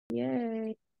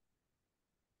Yay.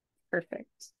 Perfect.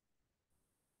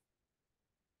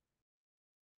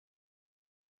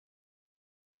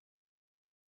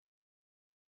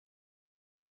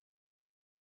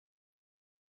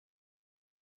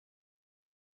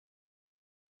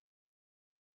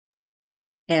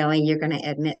 Allie, you're going to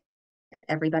admit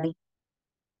everybody?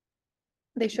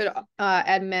 They should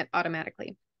admit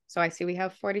automatically. So I see we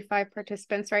have 45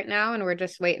 participants right now, and we're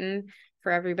just waiting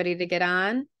for everybody to get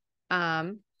on.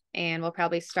 And we'll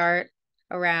probably start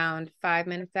around 5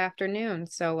 minutes after noon.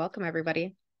 So welcome,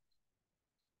 everybody.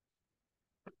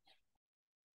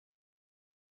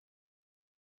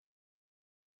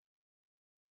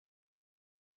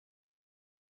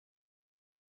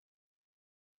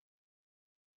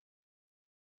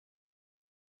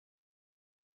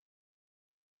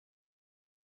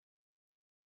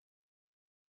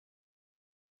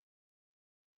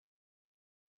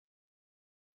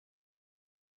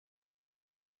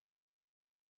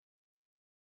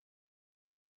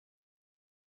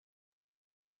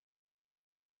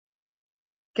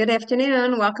 Good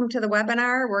afternoon. Welcome to the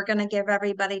webinar. We're going to give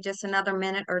everybody just another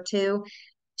minute or two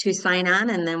to sign on,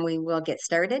 and then we will get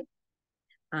started.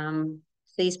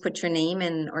 Please put your name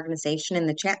and organization in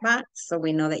the chat box so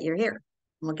we know that you're here.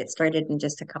 We'll get started in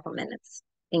just a couple minutes.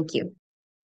 Thank you.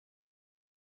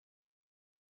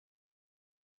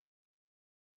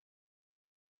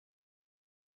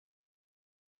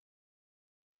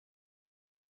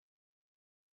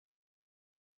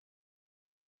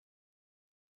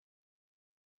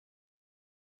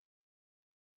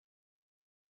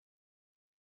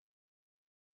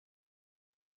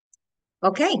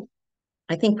 Okay,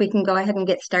 I think we can go ahead and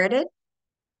get started.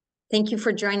 Thank you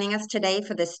for joining us today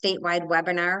for this statewide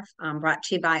webinar brought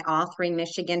to you by all three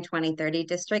Michigan 2030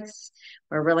 districts.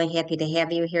 We're really happy to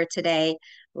have you here today.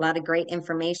 A lot of great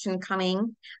information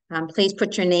coming. Please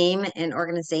put your name and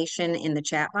organization in the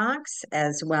chat box,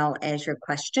 as well as your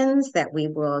questions that we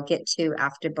will get to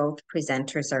after both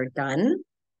presenters are done.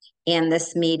 And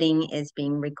this meeting is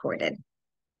being recorded.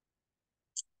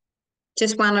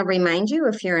 Just want to remind you,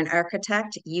 if you're an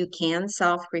architect, you can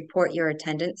self-report your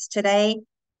attendance today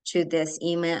to this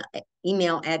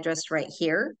email address right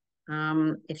here.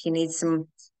 If you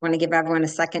want to give everyone a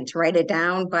second to write it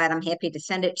down, but I'm happy to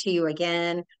send it to you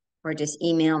again, or just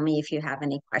email me if you have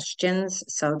any questions.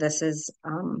 So this is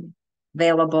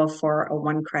available for a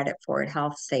 1 credit for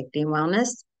health, safety, and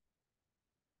wellness.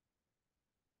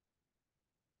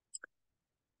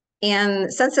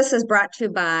 And since this is brought to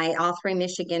you by all three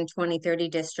Michigan 2030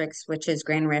 districts, which is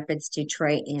Grand Rapids,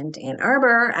 Detroit, and Ann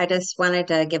Arbor, I just wanted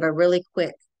to give a really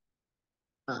quick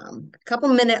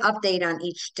couple-minute update on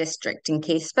each district, in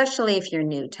case, especially if you're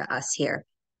new to us here.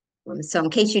 So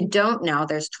in case you don't know,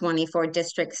 there's 24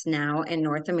 districts now in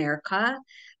North America.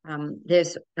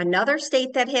 There's another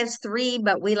state that has 3,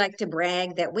 but we like to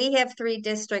brag that we have 3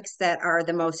 districts that are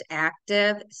the most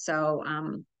active. So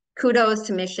kudos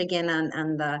to Michigan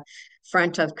on the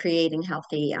front of creating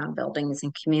healthy buildings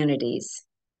and communities.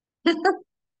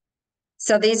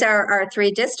 So these are our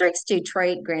 3 districts: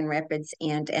 Detroit, Grand Rapids,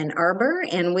 and Ann Arbor,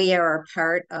 and we are a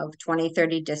part of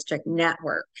 2030 District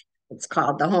Network. It's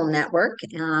called the whole network,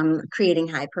 creating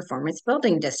high performance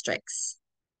building districts.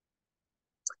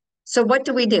 So what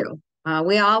do?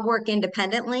 We all work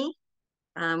independently.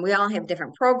 We all have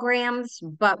different programs,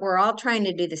 but we're all trying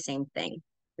to do the same thing,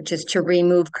 which is to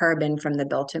remove carbon from the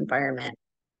built environment.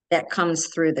 That comes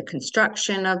through the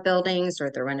construction of buildings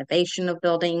or the renovation of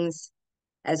buildings,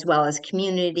 as well as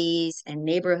communities and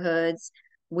neighborhoods.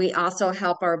 We also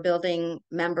help our building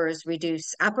members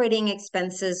reduce operating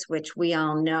expenses, which we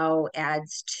all know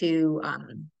adds to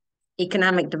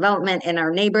economic development in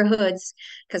our neighborhoods,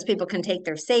 because people can take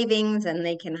their savings and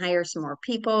they can hire some more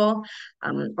people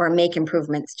or make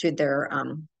improvements to their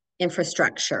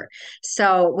infrastructure.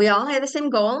 So we all have the same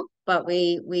goal, but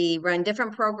we run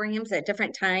different programs at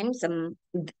different times, and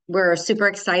we're super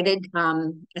excited.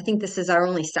 I think this is our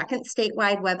only second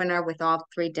statewide webinar with all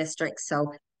 3 districts,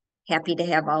 so happy to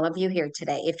have all of you here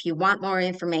today. If you want more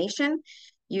information,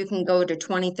 you can go to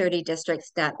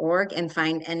 2030districts.org and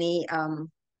find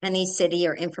any city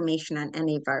or information on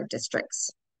any of our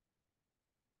districts.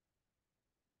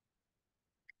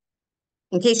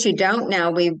 In case you don't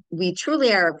know, we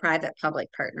truly are a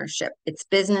private-public partnership. It's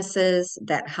businesses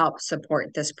that help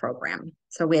support this program.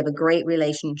 So we have a great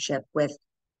relationship with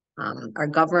our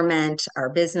government, our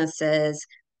businesses,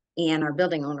 and our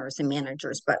building owners and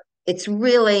managers. But it's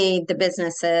really the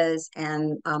businesses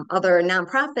and other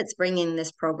nonprofits bringing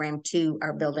this program to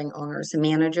our building owners and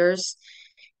managers.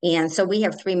 And so we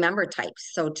have 3 member types.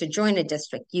 So to join a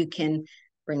district, you can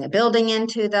bring a building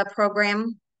into the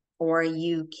program, or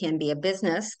you can be a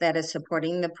business that is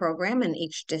supporting the program, and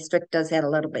each district does that a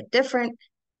little bit different.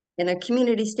 And a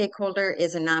community stakeholder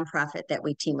is a nonprofit that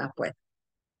we team up with.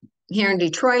 Here in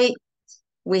Detroit,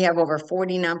 we have over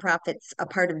 40 nonprofits a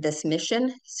part of this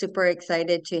mission. Super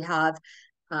excited to have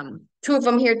two of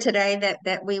them here today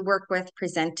that we work with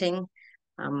presenting.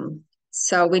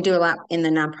 So we do a lot in the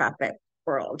nonprofit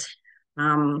world.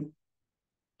 Ann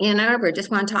Arbor, just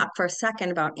want to talk for a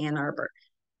second about Ann Arbor.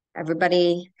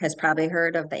 Everybody has probably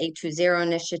heard of the 820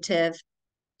 initiative.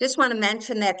 Just want to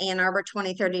mention that Ann Arbor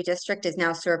 2030 district is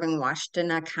now serving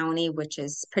Washtenaw County, which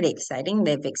is pretty exciting.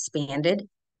 They've expanded.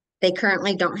 They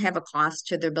currently don't have a cost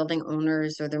to their building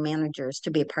owners or their managers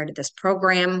to be a part of this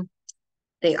program.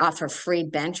 They offer free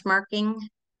benchmarking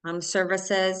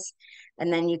services.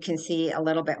 And then you can see a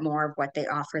little bit more of what they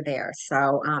offer there.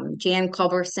 So Jan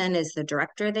Culberson is the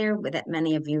director there that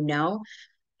many of you know.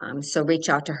 So reach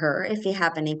out to her if you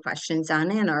have any questions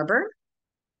on Ann Arbor.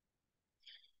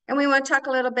 And we want to talk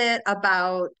a little bit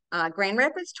about Grand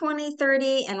Rapids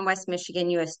 2030 and West Michigan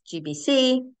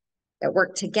USGBC that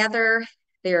work together.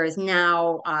 There is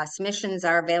now submissions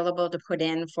are available to put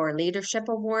in for Leadership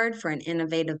Award for an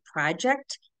innovative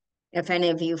project. If any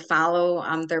of you follow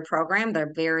their program,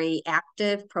 they're very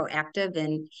active, proactive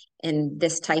in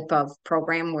this type of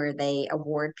program where they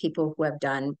award people who have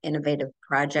done innovative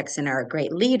projects and are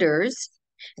great leaders.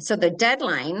 So the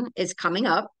deadline is coming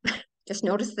up. Just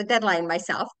notice the deadline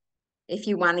myself. If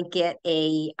you want to get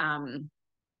a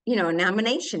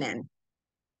nomination in.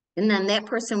 And then that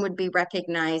person would be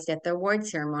recognized at the award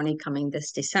ceremony coming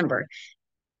this December,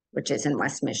 which is in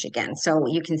West Michigan. So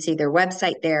you can see their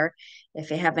website there if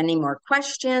you have any more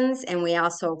questions. And we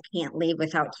also can't leave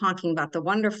without talking about the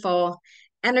wonderful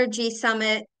Energy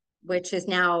Summit, which is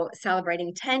now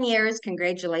celebrating 10 years.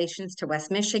 Congratulations to West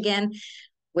Michigan,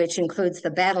 which includes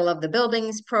the Battle of the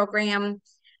Buildings program.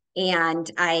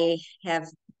 And I have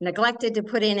neglected to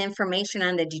put in information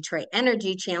on the Detroit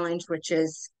Energy Challenge, which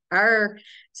is our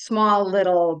small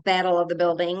little Battle of the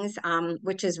Buildings,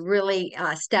 which is really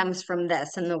stems from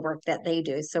this and the work that they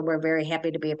do. So we're very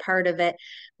happy to be a part of it.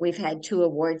 We've had 2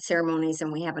 award ceremonies and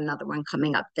we have another one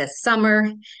coming up this summer.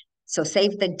 So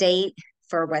save the date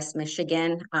for West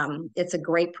Michigan. It's a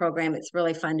great program. It's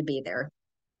really fun to be there.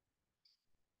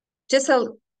 Just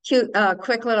a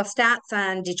quick little stats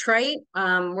on Detroit.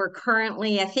 We're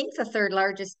currently, I think, the 3rd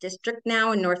largest district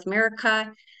now in North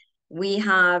America. We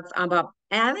have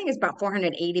I think it's about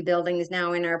 480 buildings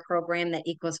now in our program that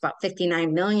equals about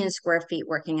 59 million square feet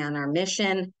working on our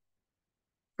mission.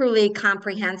 Truly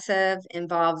comprehensive,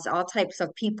 involves all types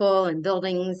of people and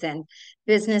buildings and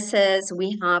businesses.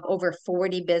 We have over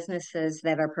 40 businesses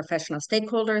that are professional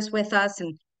stakeholders with us,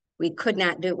 and we could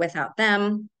not do it without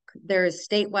them. There's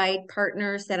statewide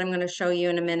partners that I'm going to show you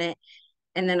in a minute,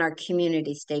 and then our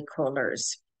community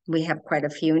stakeholders. We have quite a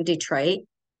few in Detroit.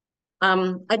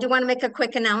 I do want to make a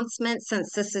quick announcement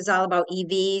since this is all about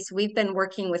EVs. We've been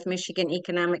working with Michigan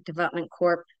Economic Development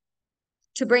Corp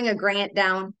to bring a grant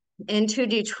down into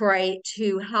Detroit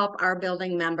to help our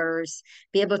building members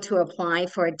be able to apply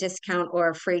for a discount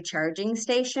or a free charging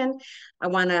station. I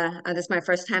want to, this is my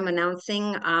first time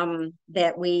announcing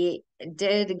that we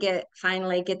did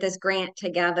finally get this grant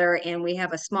together, and we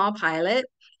have a small pilot,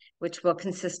 which will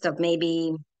consist of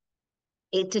maybe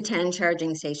 8 to 10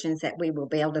 charging stations that we will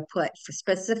be able to put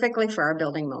specifically for our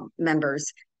building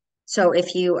members. So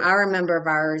if you are a member of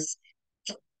ours,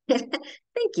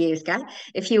 thank you, Scott.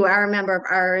 If you are a member of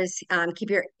ours, keep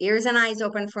your ears and eyes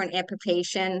open for an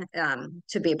application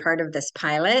to be a part of this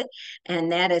pilot. And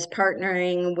that is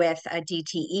partnering with a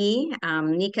DTE,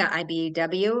 NICA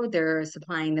IBEW. They're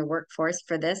supplying the workforce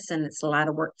for this, and it's a lot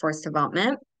of workforce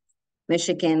development.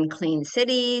 Michigan Clean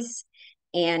Cities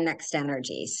and Next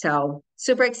Energy. So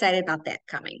super excited about that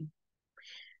coming.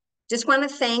 Just want to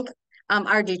thank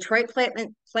our Detroit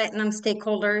Platinum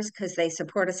stakeholders because they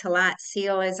support us a lot.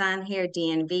 SEEL is on here,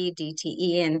 DNV,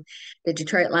 DTE, and the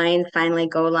Detroit Lions. Finally,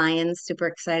 go Lions. Super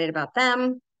excited about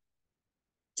them.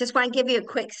 Just want to give you a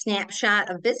quick snapshot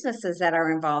of businesses that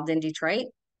are involved in Detroit.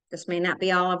 This may not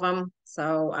be all of them,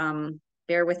 so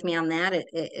bear with me on that.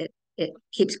 It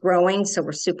keeps growing, so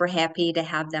we're super happy to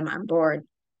have them on board.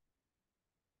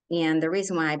 And the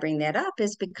reason why I bring that up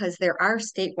is because there are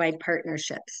statewide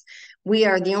partnerships. We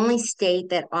are the only state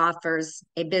that offers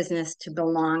a business to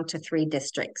belong to 3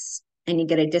 districts, and you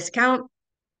get a discount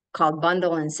called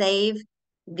Bundle and Save.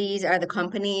 These are the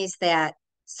companies that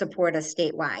support us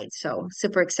statewide. So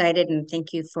super excited, and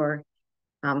thank you for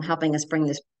helping us bring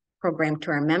this program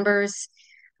to our members.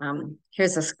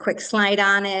 Here's a quick slide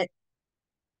on it.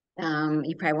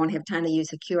 You probably won't have time to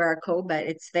use a QR code, but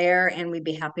it's there, and we'd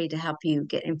be happy to help you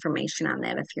get information on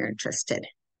that if you're interested.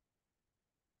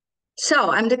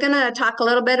 So I'm going to talk a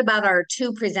little bit about our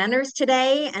two presenters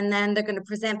today, and then they're going to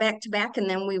present back to back, and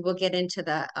then we will get into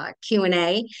the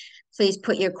Q&A. Please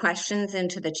put your questions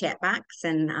into the chat box,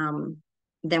 and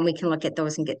then we can look at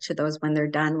those and get to those when they're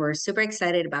done. We're super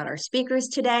excited about our speakers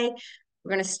today.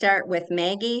 We're going to start with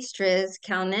Maggie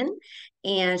Striz-Kelman,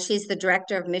 and she's the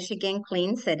Director of Michigan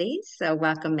Clean Cities. So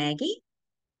welcome, Maggie.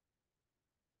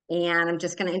 And I'm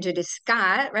just going to introduce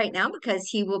Scott right now because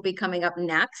he will be coming up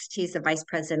next. He's the Vice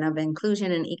President of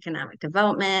Inclusion and Economic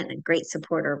Development, and a great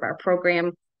supporter of our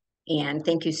program. And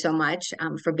thank you so much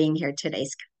for being here today,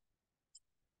 Scott.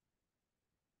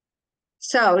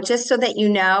 So just so that you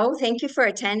know, thank you for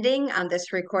attending.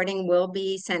 This recording will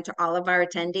be sent to all of our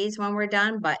attendees when we're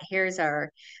done, but here's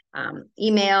our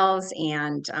emails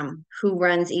and who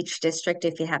runs each district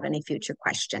if you have any future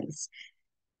questions.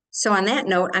 So on that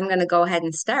note, I'm going to go ahead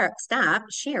and stop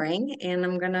sharing, and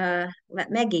I'm going to let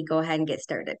Maggie go ahead and get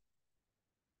started.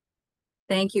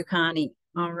 Thank you, Connie.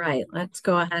 All right, let's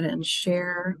go ahead and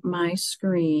share my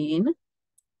screen.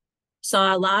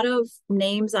 Saw a lot of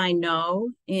names I know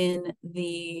in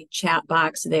the chat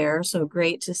box there, so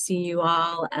great to see you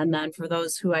all. And then for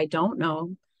those who I don't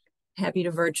know, happy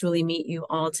to virtually meet you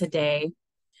all today.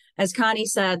 As Connie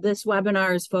said, this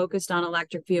webinar is focused on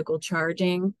electric vehicle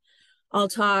charging. I'll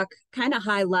talk kind of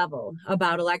high level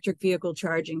about electric vehicle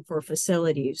charging for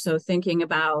facilities. So thinking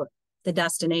about the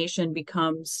destination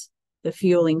becomes the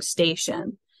fueling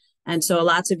station. And so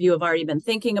lots of you have already been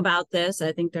thinking about this.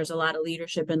 I think there's a lot of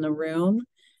leadership in the room,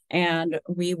 and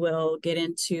we will get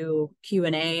into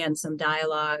Q&A and some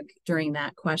dialogue during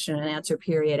that question and answer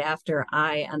period after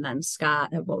I and then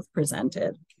Scott have both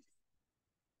presented.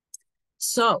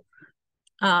 So,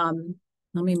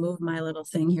 let me move my little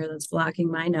thing here that's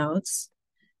blocking my notes.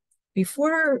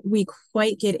 Before we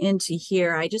quite get into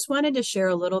here, I just wanted to share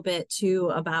a little bit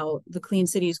too about the Clean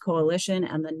Cities Coalition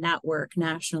and the network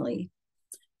nationally.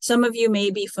 Some of you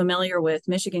may be familiar with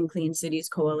Michigan Clean Cities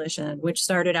Coalition, which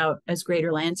started out as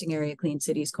Greater Lansing Area Clean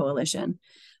Cities Coalition.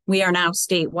 We are now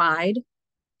statewide,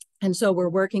 and so we're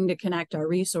working to connect our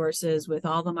resources with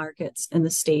all the markets in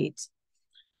the state.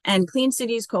 And Clean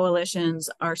Cities Coalitions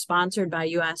are sponsored by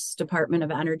U.S. Department of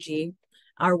Energy.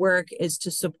 Our work is to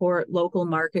support local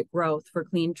market growth for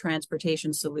clean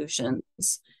transportation solutions.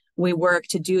 We work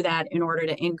to do that in order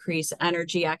to increase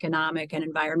energy, economic, and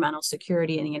environmental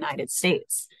security in the United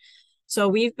States. So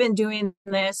we've been doing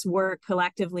this work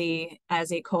collectively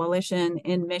as a coalition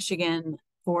in Michigan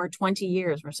for 20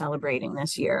 years. We're celebrating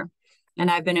this year. And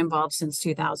I've been involved since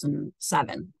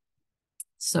 2007.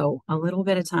 So a little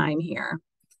bit of time here.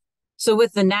 So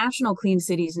with the National Clean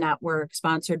Cities Network,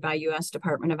 sponsored by U.S.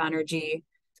 Department of Energy,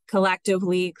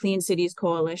 collectively, Clean Cities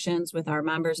Coalitions with our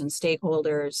members and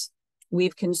stakeholders,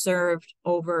 we've conserved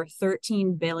over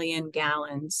 13 billion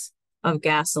gallons of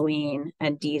gasoline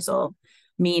and diesel,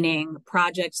 meaning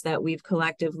projects that we've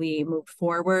collectively moved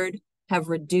forward have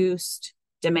reduced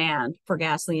demand for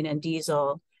gasoline and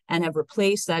diesel and have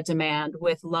replaced that demand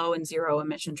with low and zero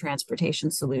emission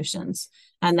transportation solutions.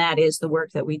 And that is the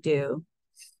work that we do.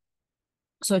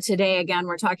 So today, again,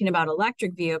 we're talking about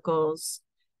electric vehicles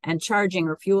and charging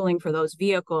or fueling for those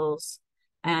vehicles,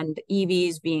 and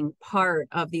EVs being part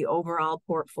of the overall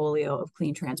portfolio of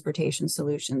clean transportation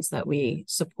solutions that we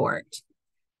support.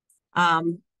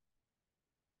 And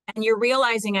you're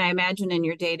realizing, I imagine, in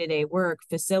your day-to-day work,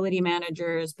 facility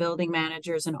managers, building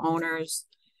managers, and owners,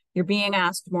 you're being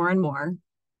asked more and more,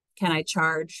 can I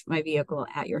charge my vehicle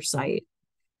at your site?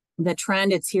 The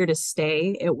trend, it's here to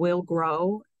stay. It will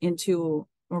grow into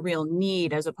a real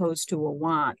need as opposed to a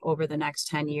want over the next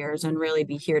 10 years and really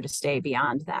be here to stay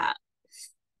beyond that.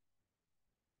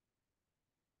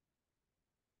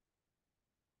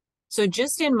 So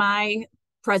just in my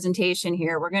presentation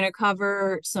here, we're going to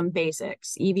cover some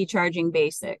basics, EV charging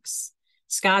basics.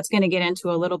 Scott's going to get into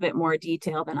a little bit more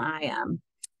detail than I am.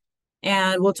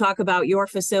 And we'll talk about your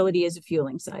facility as a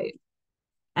fueling site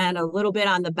and a little bit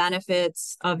on the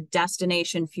benefits of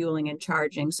destination fueling and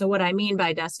charging. So what I mean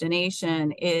by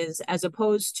destination is, as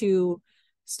opposed to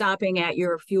stopping at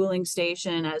your fueling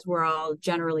station, as we're all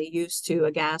generally used to,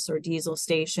 a gas or diesel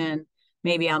station,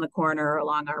 maybe on the corner or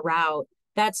along our route,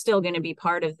 that's still going to be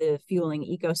part of the fueling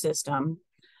ecosystem.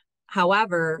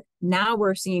 However, now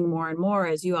we're seeing more and more,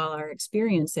 as you all are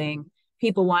experiencing,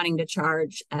 people wanting to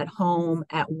charge at home,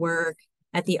 at work,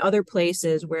 at the other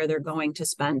places where they're going to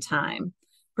spend time,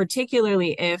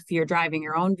 particularly if you're driving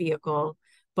your own vehicle.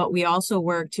 But we also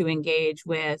work to engage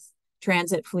with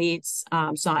transit fleets.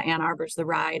 Saw Ann Arbor's The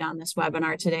Ride on this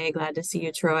webinar today. Glad to see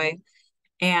you, Troy.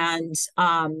 And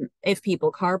if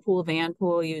people carpool,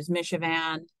 vanpool, use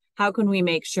Mishavan, how can we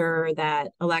make sure that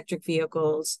electric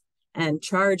vehicles and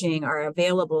charging are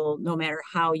available no matter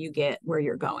how you get where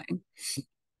you're going?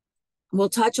 We'll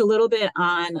touch a little bit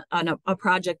on a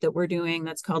project that we're doing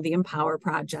that's called the Empower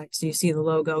Project. So you see the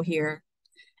logo here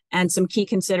and some key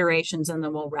considerations, and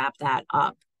then we'll wrap that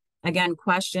up. Again,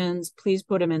 questions, please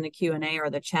put them in the Q&A or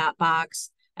the chat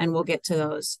box, and we'll get to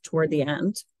those toward the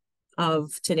end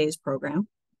of today's program.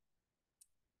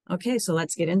 Okay, so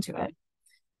let's get into it.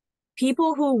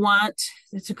 People who want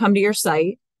to come to your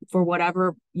site for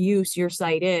whatever use your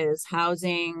site is,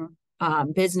 housing,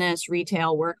 business,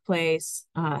 retail, workplace,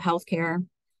 healthcare,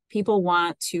 people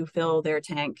want to fill their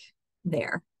tank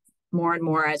there. More and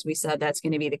more, as we said, that's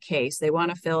going to be the case. They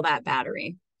want to fill that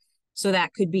battery. So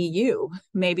that could be you.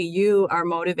 Maybe you are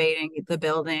motivating the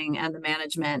building and the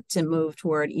management to move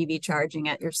toward EV charging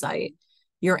at your site.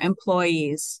 Your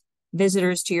employees,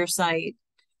 visitors to your site,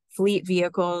 fleet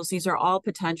vehicles, these are all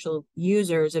potential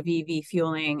users of EV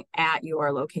fueling at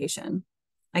your location.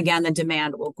 Again, the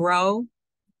demand will grow.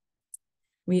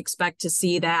 We expect to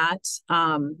see that.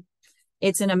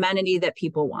 It's an amenity that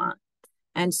people want.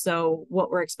 And so what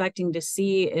we're expecting to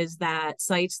see is that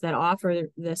sites that offer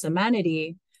this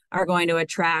amenity are going to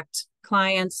attract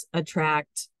clients,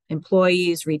 attract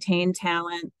employees, retain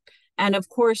talent. And of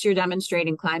course, you're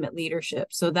demonstrating climate leadership.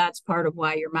 So that's part of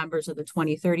why you're members of the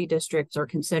 2030 districts or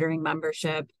considering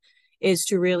membership, is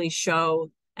to really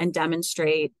show and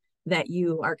demonstrate that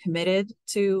you are committed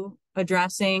to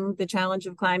addressing the challenge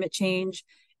of climate change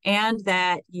and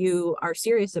that you are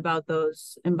serious about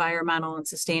those environmental and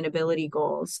sustainability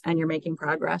goals, and you're making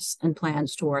progress and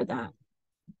plans toward that.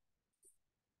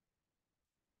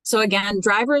 So again,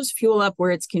 drivers fuel up where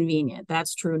it's convenient.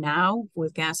 That's true now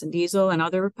with gas and diesel and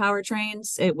other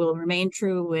powertrains. It will remain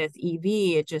true with EV.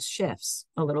 It just shifts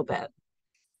a little bit.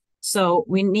 So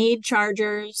we need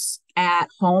chargers at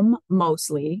home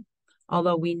mostly,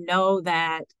 although we know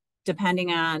that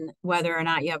depending on whether or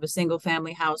not you have a single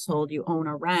family household, you own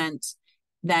or rent,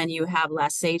 then you have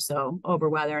less say-so over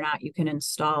whether or not you can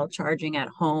install charging at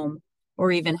home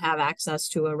or even have access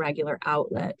to a regular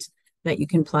outlet that you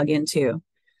can plug into.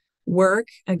 Work,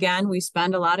 again, we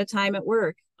spend a lot of time at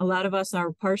work. A lot of us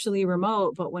are partially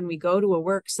remote, but when we go to a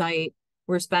work site,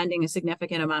 we're spending a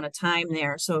significant amount of time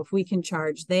there. So if we can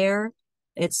charge there,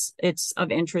 it's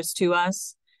of interest to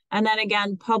us. And then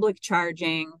again, public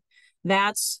charging,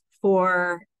 that's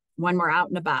for when we're out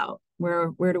and about.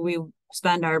 Where do we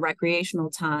spend our recreational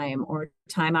time or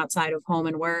time outside of home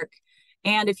and work?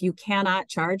 And if you cannot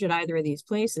charge at either of these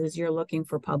places, you're looking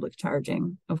for public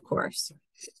charging, of course.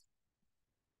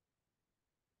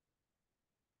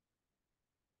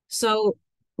 So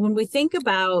when we think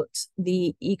about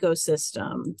the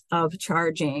ecosystem of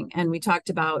charging, and we talked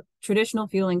about traditional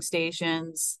fueling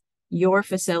stations, your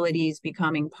facilities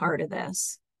becoming part of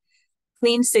this.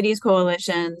 Clean Cities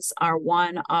coalitions are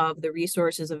one of the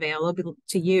resources available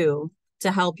to you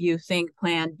to help you think,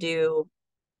 plan, do,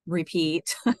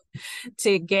 repeat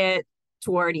to get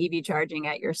toward EV charging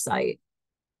at your site.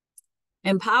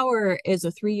 Empower is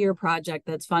a 3-year project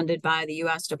that's funded by the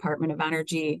U.S. Department of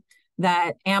Energy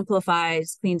that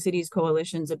amplifies Clean Cities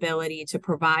Coalition's ability to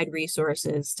provide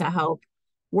resources to help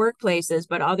workplaces,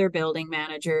 but other building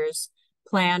managers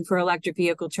plan for electric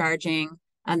vehicle charging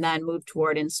and then move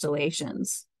toward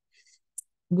installations.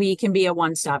 We can be a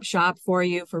one-stop shop for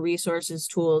you for resources,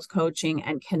 tools, coaching,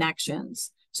 and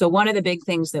connections. So one of the big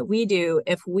things that we do,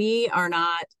 if we are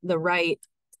not the right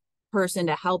person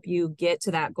to help you get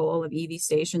to that goal of EV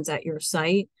stations at your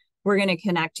site, we're going to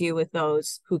connect you with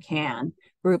those who can.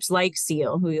 Groups like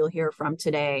SEEL, who you'll hear from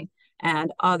today,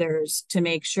 and others, to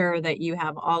make sure that you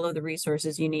have all of the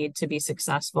resources you need to be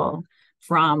successful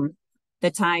from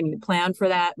the time you plan for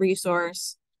that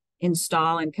resource,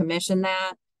 install and commission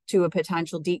that, to a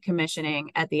potential decommissioning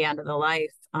at the end of the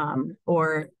life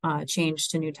or change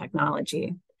to new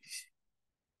technology.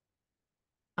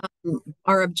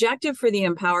 Our objective for the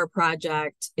Empower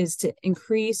project is to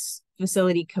increase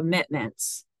facility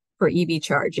commitments for EV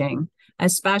charging,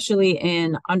 especially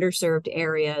in underserved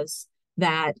areas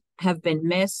that have been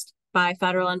missed by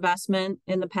federal investment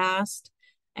in the past,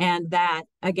 and that,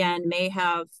 again, may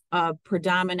have a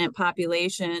predominant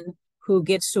population who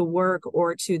gets to work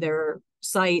or to their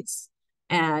sites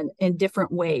and in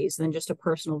different ways than just a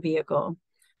personal vehicle.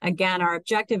 Again, our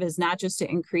objective is not just to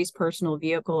increase personal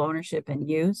vehicle ownership and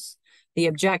use. The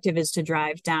objective is to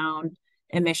drive down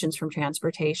emissions from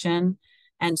transportation.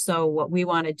 And so what we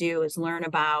want to do is learn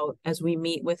about, as we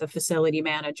meet with a facility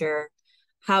manager,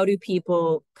 how do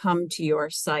people come to your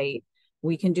site?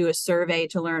 We can do a survey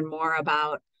to learn more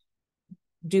about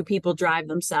do people drive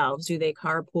themselves? Do they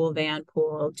carpool,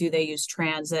 vanpool? Do they use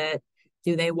transit?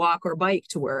 Do they walk or bike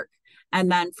to work?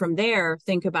 And then from there,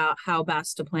 think about how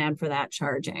best to plan for that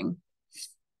charging.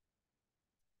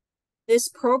 This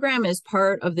program is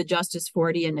part of the Justice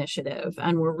 40 initiative,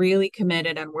 and we're really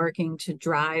committed on working to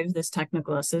drive this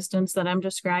technical assistance that I'm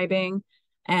describing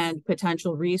and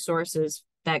potential resources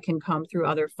that can come through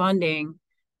other funding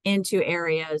into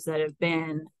areas that have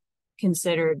been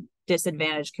considered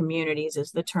disadvantaged communities,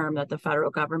 is the term that the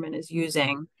federal government is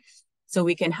using. So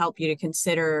we can help you to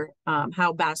consider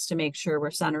how best to make sure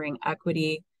we're centering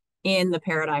equity in the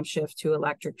paradigm shift to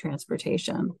electric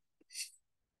transportation.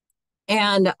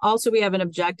 And also we have an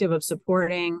objective of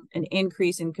supporting an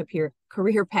increase in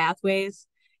career pathways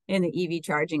in the EV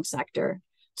charging sector.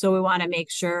 So we want to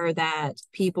make sure that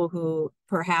people who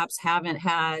perhaps haven't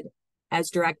had as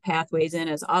direct pathways in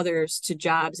as others to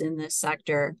jobs in this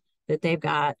sector, that they've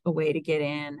got a way to get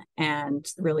in and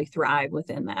really thrive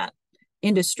within that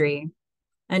industry.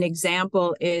 An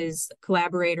example is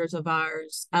collaborators of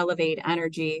ours, Elevate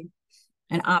Energy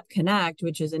and OpConnect,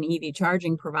 which is an EV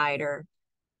charging provider.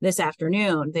 This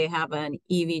afternoon, they have an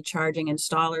EV charging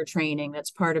installer training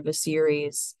that's part of a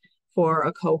series for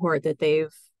a cohort that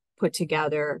they've put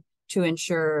together to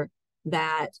ensure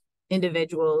that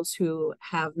individuals who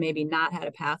have maybe not had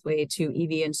a pathway to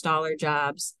EV installer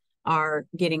jobs are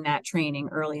getting that training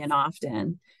early and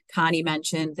often. Connie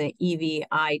mentioned the EV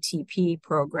ITP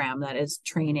program that is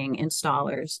training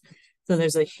installers. So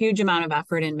there's a huge amount of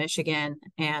effort in Michigan,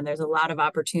 and there's a lot of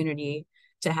opportunity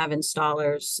to have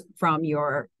installers from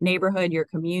your neighborhood, your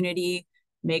community,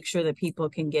 make sure that people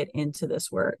can get into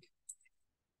this work.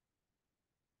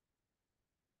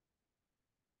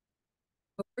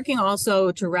 We're working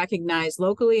also to recognize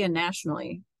locally and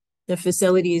nationally the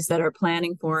facilities that are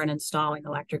planning for and installing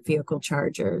electric vehicle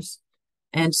chargers.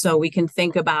 And so we can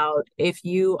think about, if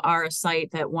you are a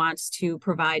site that wants to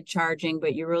provide charging,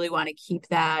 but you really want to keep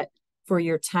that for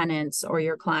your tenants or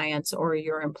your clients or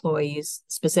your employees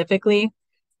specifically,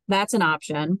 that's an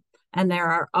option. And there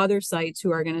are other sites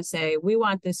who are going to say, we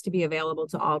want this to be available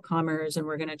to all comers, and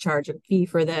we're going to charge a fee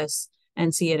for this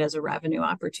and see it as a revenue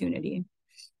opportunity.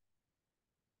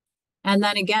 And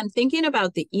then again, thinking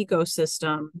about the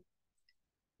ecosystem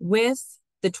with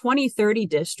the 2030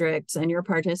 districts and your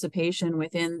participation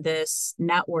within this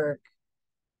network,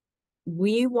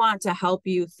 we want to help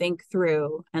you think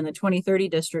through, and the 2030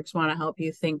 districts want to help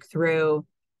you think through,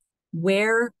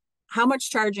 how much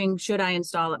charging should I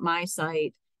install at my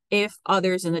site if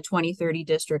others in the 2030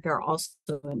 district are also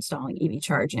installing EV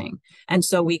charging? And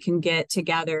so we can get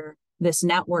together this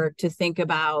network to think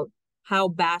about how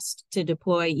best to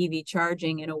deploy EV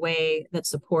charging in a way that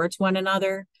supports one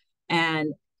another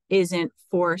and isn't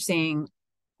forcing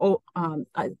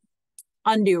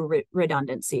undue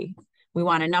redundancy. We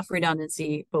want enough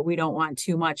redundancy, but we don't want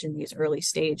too much in these early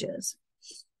stages.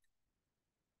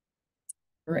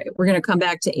 All right, we're going to come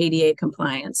back to ADA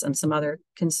compliance and some other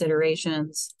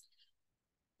considerations.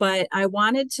 But I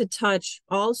wanted to touch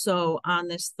also on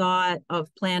this thought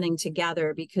of planning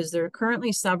together, because there are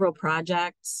currently several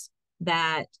projects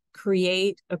that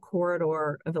create a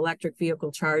corridor of electric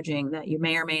vehicle charging that you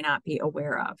may or may not be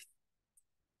aware of.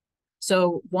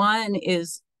 So one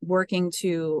is working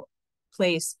to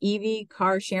place EV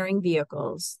car sharing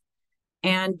vehicles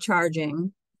and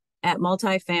charging at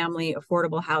multifamily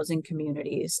affordable housing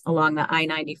communities along the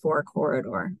I-94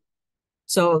 corridor.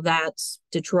 So that's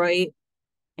Detroit,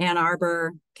 Ann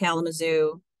Arbor,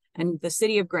 Kalamazoo, and the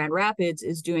city of Grand Rapids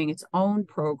is doing its own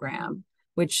program,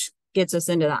 which gets us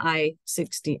into the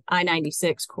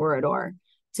I-96 corridor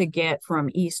to get from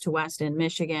east to west in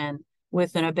Michigan,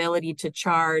 with an ability to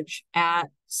charge at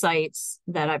sites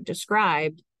that I've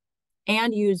described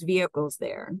and use vehicles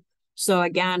there. So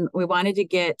again, we wanted to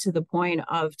get to the point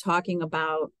of talking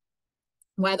about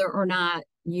whether or not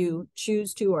you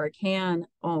choose to or can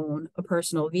own a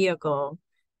personal vehicle.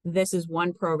 This is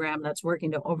one program that's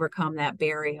working to overcome that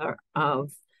barrier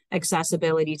of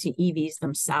accessibility to EVs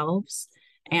themselves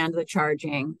and the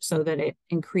charging, so that it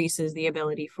increases the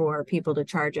ability for people to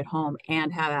charge at home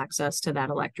and have access to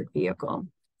that electric vehicle.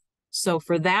 So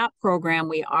for that program,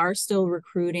 we are still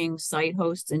recruiting site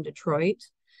hosts in Detroit.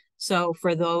 So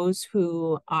for those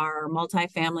who are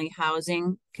multifamily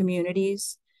housing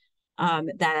communities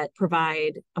that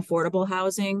provide affordable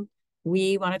housing,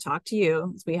 we want to talk to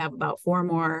you. We have about 4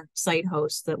 more site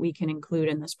hosts that we can include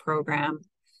in this program.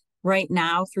 Right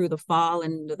now, through the fall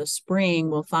and into the spring,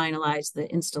 we'll finalize the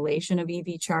installation of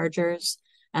EV chargers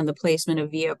and the placement of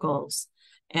vehicles,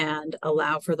 and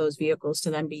allow for those vehicles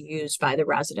to then be used by the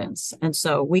residents. And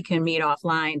so we can meet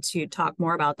offline to talk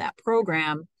more about that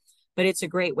program. but it's a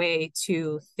great way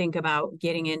to think about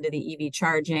getting into the EV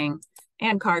charging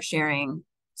and car sharing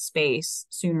space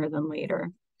sooner than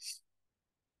later.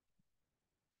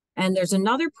 And there's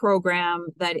another program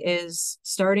that is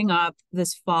starting up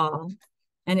this fall,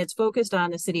 and it's focused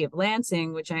on the city of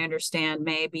Lansing, which I understand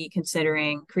may be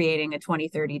considering creating a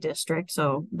 2030 district.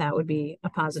 So that would be a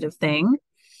positive thing.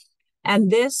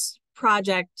 And this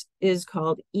project is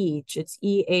called EACH. It's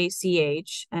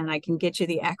EACH, and I can get you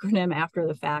the acronym after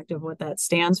the fact of what that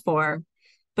stands for.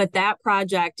 But that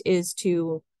project is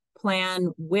to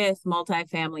plan with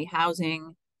multifamily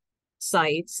housing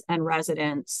sites and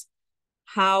residents,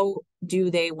 how do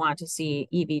they want to see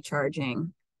EV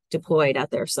charging deployed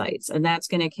at their sites? And that's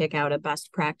going to kick out a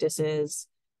best practices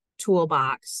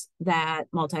toolbox that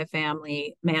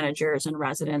multifamily managers and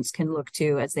residents can look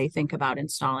to as they think about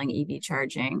installing EV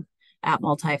charging at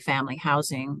multifamily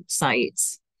housing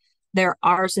sites. There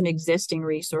are some existing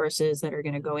resources that are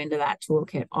going to go into that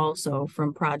toolkit also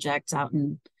from projects out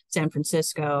in San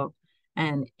Francisco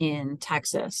and in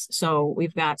Texas. So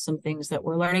we've got some things that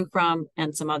we're learning from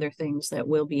and some other things that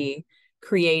we'll be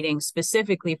creating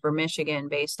specifically for Michigan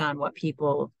based on what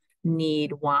people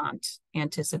need, want,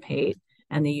 anticipate,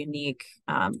 and the unique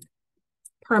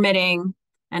permitting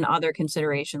and other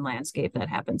consideration landscape that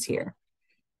happens here.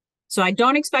 So I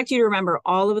don't expect you to remember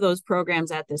all of those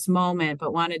programs at this moment,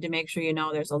 but wanted to make sure you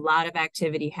know there's a lot of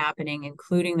activity happening,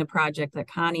 including the project that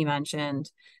Connie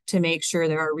mentioned, to make sure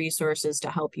there are resources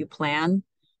to help you plan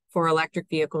for electric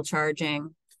vehicle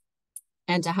charging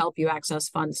and to help you access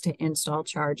funds to install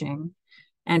charging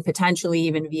and potentially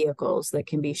even vehicles that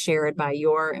can be shared by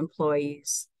your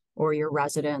employees or your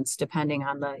residents, depending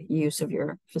on the use of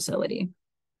your facility.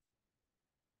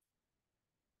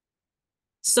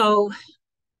 So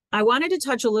I wanted to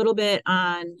touch a little bit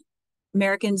on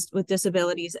Americans with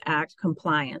Disabilities Act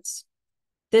compliance.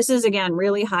 This is, again,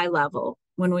 really high level.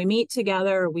 When we meet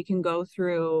together, we can go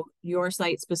through your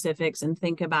site specifics and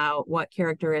think about what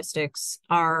characteristics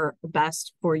are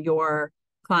best for your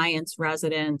clients,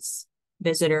 residents,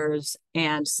 visitors,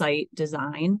 and site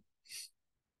design.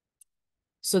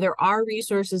 So there are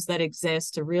resources that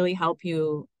exist to really help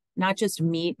you not just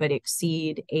meet, but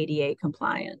exceed ADA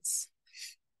compliance.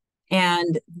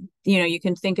 And, you know, you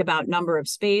can think about number of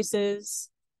spaces,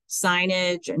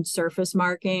 signage, and surface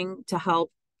marking to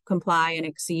help comply and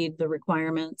exceed the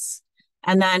requirements.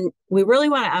 And then we really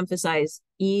want to emphasize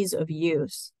ease of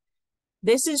use.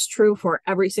 This is true for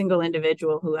every single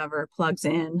individual who ever plugs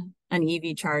in an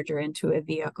EV charger into a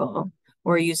vehicle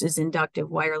or uses inductive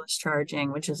wireless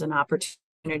charging, which is an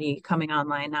opportunity coming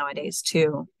online nowadays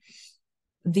too.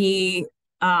 The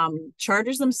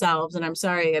chargers themselves, and I'm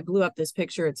sorry, I blew up this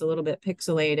picture, it's a little bit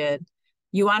pixelated.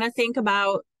 You want to think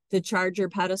about the charger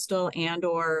pedestal and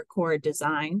or cord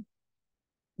design,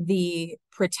 the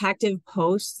protective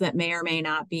posts that may or may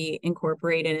not be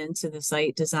incorporated into the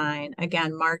site design,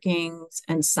 again, markings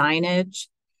and signage,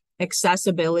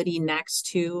 accessibility next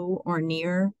to or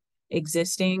near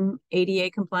existing ADA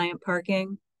compliant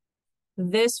parking.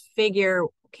 This figure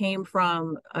came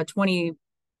from a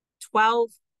 2012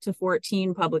 to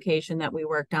 14 publication that we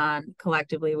worked on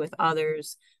collectively with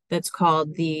others that's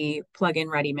called the Plug-in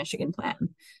Ready Michigan Plan.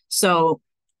 So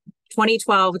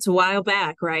 2012, it's a while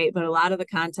back, right? But a lot of the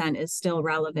content is still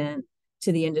relevant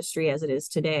to the industry as it is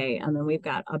today. And then we've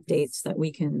got updates that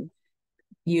we can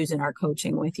use in our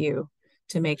coaching with you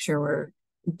to make sure we're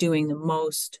doing the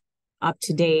most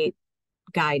up-to-date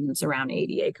guidance around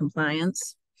ADA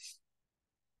compliance.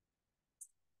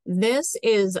 This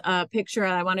is a picture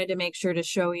I wanted to make sure to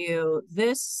show you.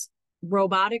 This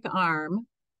robotic arm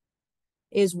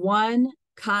is one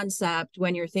concept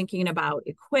when you're thinking about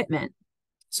equipment.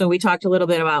 So we talked a little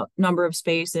bit about number of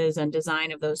spaces and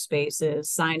design of those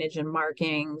spaces, signage and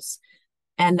markings,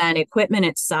 and then equipment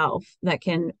itself that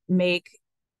can make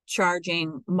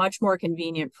charging much more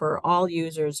convenient for all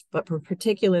users, but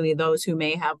particularly those who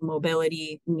may have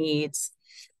mobility needs.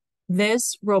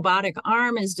 This robotic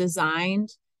arm is designed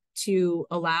to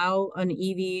allow an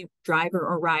EV driver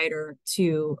or rider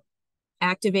to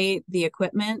activate the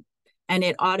equipment, and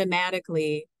it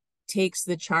automatically takes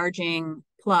the charging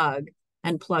plug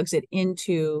and plugs it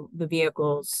into the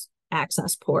vehicle's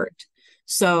access port.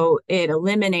 So it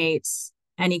eliminates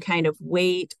any kind of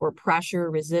weight or pressure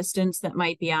resistance that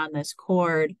might be on this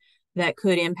cord that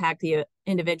could impact the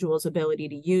individual's ability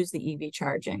to use the EV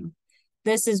charging.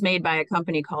 This is made by a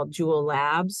company called Joule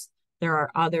Labs. There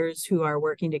are others who are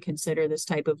working to consider this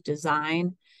type of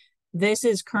design. This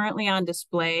is currently on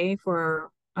display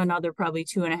for another probably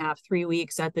 2.5, 3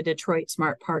 weeks at the Detroit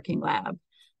Smart Parking Lab.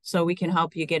 So we can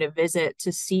help you get a visit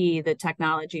to see the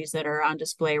technologies that are on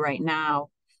display right now.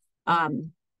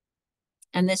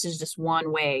 And this is just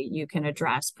one way you can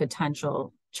address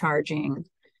potential charging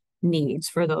needs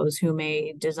for those who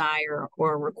may desire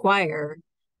or require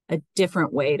a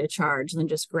different way to charge than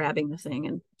just grabbing the thing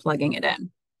and plugging it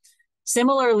in.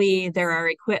 Similarly, there are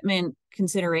equipment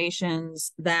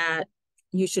considerations that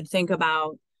you should think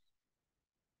about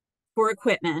for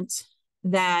equipment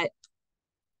that,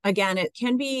 again, it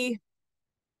can be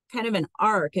kind of an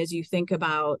arc as you think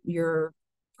about your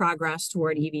progress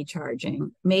toward EV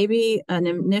charging. Maybe an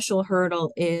initial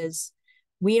hurdle is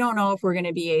we don't know if we're going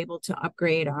to be able to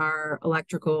upgrade our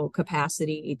electrical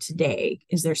capacity today.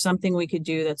 Is there something we could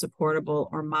do that's a portable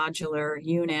or modular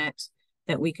unit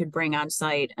that we could bring on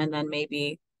site and then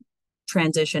maybe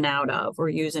transition out of or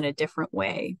use in a different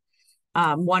way?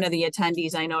 One of the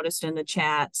attendees I noticed in the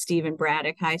chat, Stephen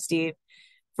Braddock, hi Steve,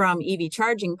 from EV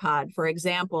Charging Pod, for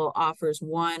example, offers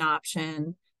one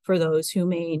option for those who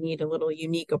may need a little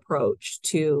unique approach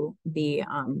to the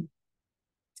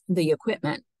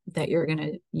equipment that you're going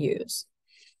to use.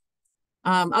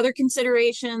 Other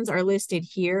considerations are listed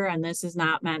here, and this is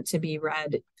not meant to be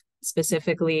read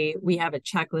specifically. We have a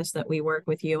checklist that we work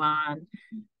with you on.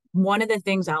 One of the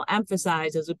things I'll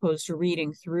emphasize, as opposed to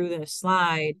reading through this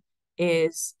slide,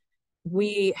 is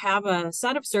we have a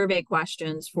set of survey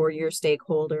questions for your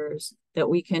stakeholders that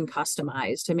we can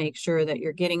customize to make sure that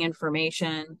you're getting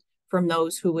information from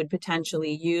those who would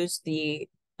potentially use the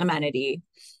amenity,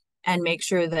 and make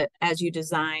sure that as you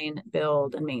design,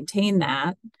 build, and maintain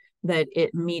that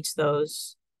it meets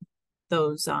those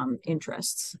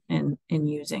interests in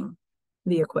using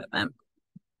the equipment.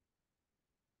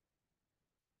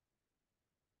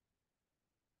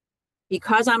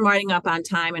 Because I'm running up on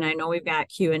time and I know we've got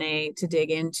Q&A to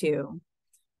dig into,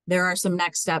 there are some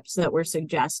next steps that we're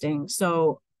suggesting.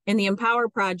 So in the Empower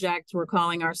project, we're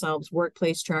calling ourselves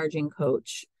Workplace Charging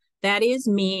Coach. That is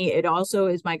me. It also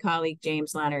is my colleague,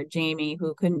 James Leonard, Jamie,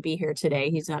 who couldn't be here today.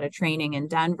 He's at a training in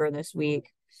Denver this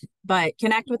week. But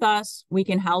connect with us. We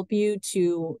can help you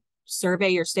to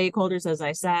survey your stakeholders, as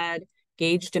I said,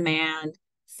 gauge demand,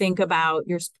 think about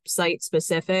your site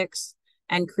specifics,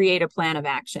 and create a plan of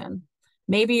action.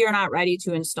 Maybe you're not ready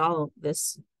to install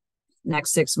this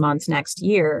next 6 months, next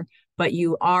year, but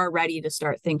you are ready to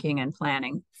start thinking and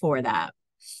planning for that.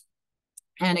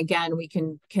 And again, we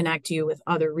can connect you with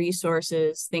other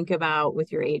resources. Think about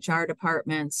with your HR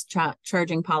departments,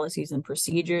 charging policies and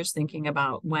procedures, thinking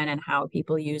about when and how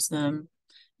people use them,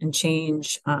 and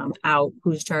change out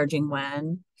who's charging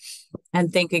when.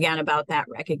 And think again about that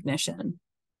recognition.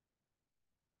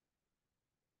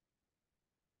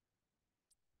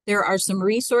 There are some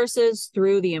resources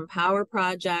through the Empower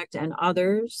Project and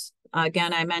others.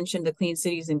 Again, I mentioned the Clean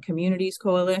Cities and Communities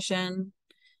Coalition,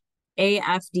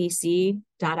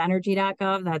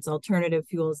 afdc.energy.gov, that's Alternative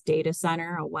Fuels Data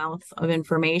Center, a wealth of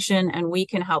information, and we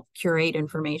can help curate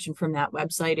information from that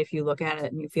website if you look at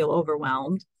it and you feel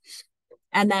overwhelmed.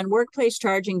 And then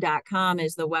workplacecharging.com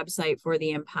is the website for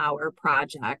the Empower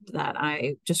project that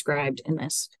I described in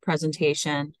this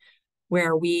presentation,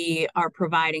 where we are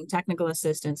providing technical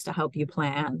assistance to help you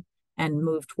plan and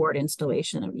move toward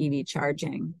installation of EV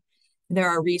charging. There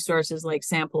are resources like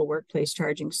sample workplace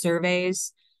charging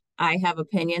surveys. I have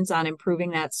opinions on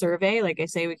improving that survey. Like I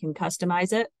say, we can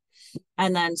customize it.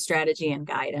 And then strategy and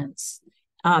guidance.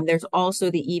 There's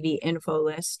also the EV info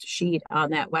list sheet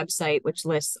on that website, which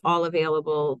lists all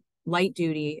available light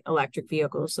duty electric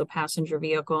vehicles, so passenger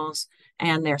vehicles,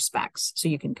 and their specs, so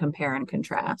you can compare and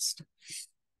contrast.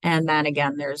 And then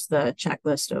again, there's the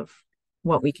checklist of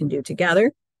what we can do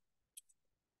together.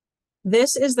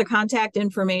 This is the contact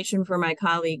information for my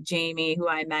colleague, Jamie, who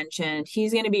I mentioned.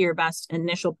 He's going to be your best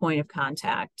initial point of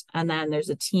contact. And then there's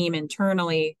a team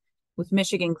internally with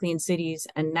Michigan Clean Cities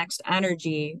and Next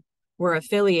Energy. We're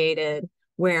affiliated,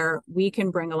 where we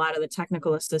can bring a lot of the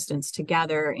technical assistance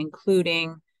together,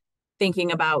 including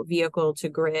thinking about vehicle to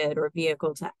grid or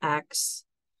vehicle to X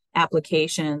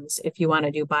applications if you want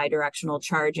to do bidirectional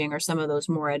charging or some of those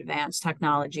more advanced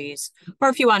technologies, or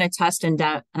if you want to test and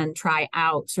try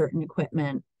out certain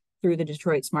equipment through the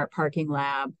Detroit Smart Parking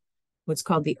Lab, what's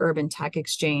called the Urban Tech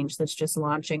Exchange, that's just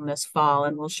launching this fall,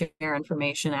 and we'll share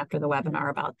information after the webinar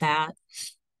about that.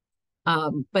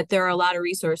 But there are a lot of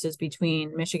resources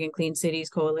between Michigan Clean Cities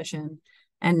Coalition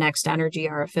and Next Energy,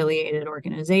 our affiliated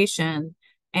organization,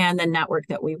 and the network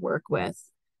that we work with.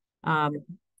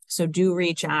 So do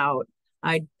reach out.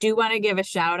 I do want to give a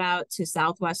shout out to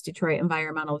Southwest Detroit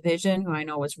Environmental Vision, who I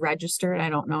know was registered. I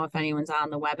don't know if anyone's on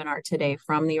the webinar today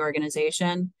from the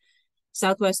organization.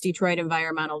 Southwest Detroit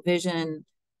Environmental Vision,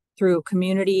 through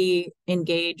community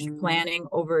engaged planning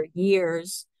over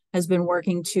years, has been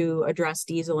working to address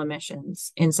diesel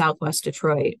emissions in Southwest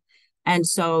Detroit. And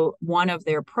so one of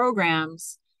their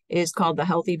programs is called the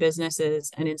Healthy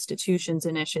Businesses and Institutions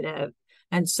Initiative.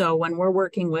 And so when we're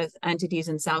working with entities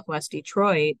in Southwest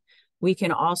Detroit, we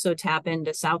can also tap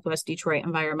into Southwest Detroit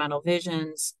Environmental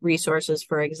Vision's resources,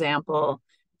 for example,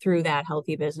 through that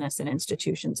Healthy Business and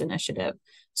Institutions Initiative.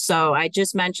 So I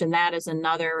just mentioned that as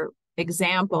another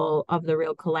example of the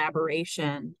real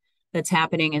collaboration that's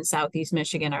happening in Southeast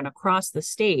Michigan and across the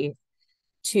state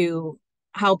to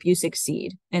help you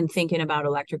succeed in thinking about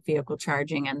electric vehicle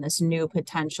charging and this new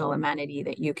potential amenity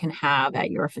that you can have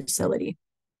at your facility.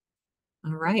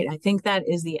 All right, I think that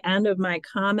is the end of my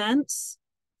comments.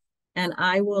 And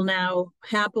I will now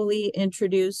happily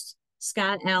introduce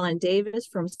Scott Allen Davis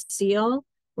from SEEL.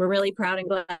 We're really proud and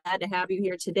glad to have you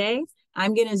here today.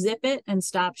 I'm going to zip it and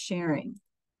stop sharing.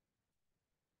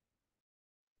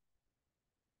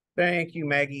 Thank you,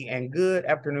 Maggie, and good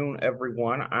afternoon,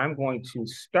 everyone. I'm going to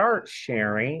start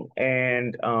sharing,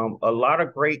 and a lot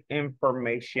of great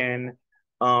information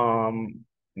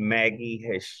Maggie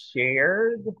has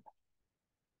shared,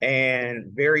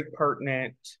 and very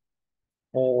pertinent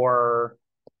for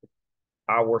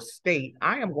our state.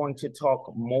 I am going to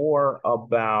talk more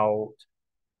about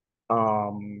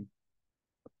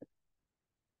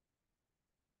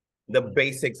the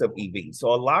basics of EVs.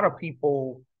 So a lot of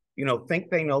people, think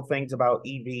they know things about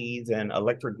EVs and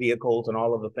electric vehicles and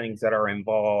all of the things that are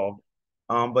involved,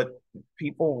 but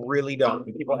people really don't.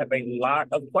 People have a lot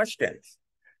of questions.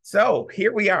 So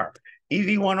here we are,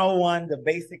 EV 101, the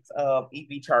basics of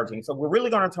EV charging. So we're really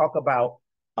going to talk about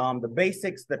the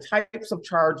basics, the types of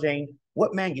charging,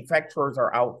 what manufacturers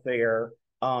are out there,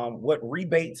 what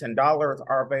rebates and dollars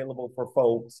are available for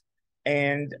folks,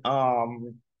 and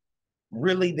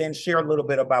really then share a little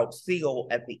bit about SEEL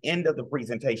at the end of the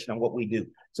presentation and what we do.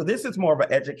 So this is more of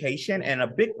an education, and a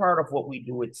big part of what we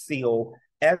do at SEEL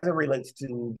as it relates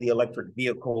to the electric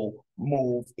vehicle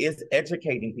move is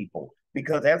educating people.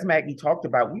 Because as Maggie talked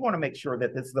about, we want to make sure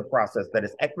that this is a process that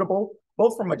is equitable,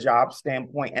 both from a job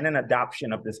standpoint and an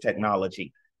adoption of this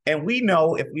technology. And we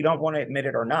know, if we don't want to admit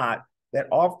it or not, that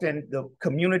often the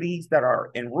communities that are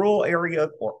in rural areas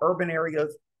or urban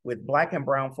areas with Black and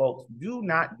brown folks do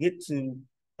not get to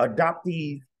adopt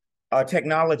these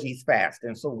technologies fast.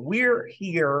 And so we're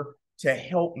here to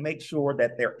help make sure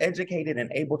that they're educated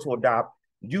and able to adopt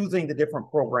using the different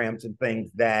programs and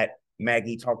things that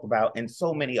Maggie talked about and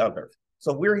so many others.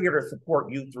 So we're here to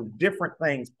support you through different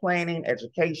things, planning,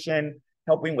 education,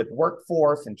 helping with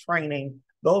workforce and training.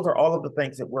 Those are all of the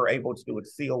things that we're able to do at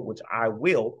SEEL, which I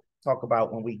will talk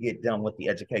about when we get done with the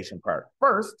education part.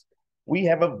 First, we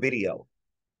have a video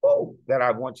that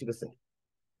I want you to see.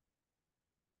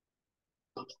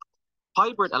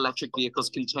 Hybrid electric vehicles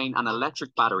contain an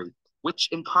electric battery, which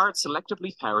in part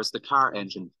selectively powers the car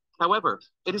engine. However,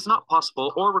 it is not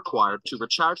possible or required to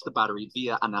recharge the battery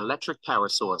via an electric power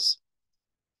source.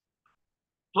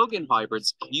 Plug-in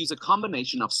hybrids use a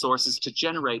combination of sources to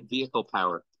generate vehicle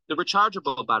power. The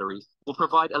rechargeable battery will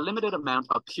provide a limited amount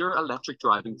of pure electric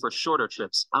driving for shorter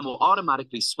trips and will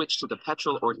automatically switch to the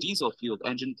petrol or diesel-fueled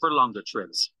engine for longer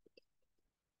trips.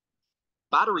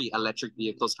 Battery electric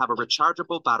vehicles have a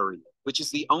rechargeable battery, which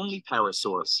is the only power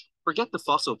source. Forget the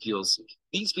fossil fuels.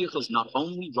 These vehicles not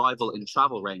only rival in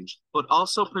travel range, but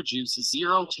also produce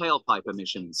zero tailpipe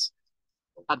emissions.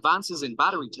 Advances in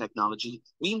battery technology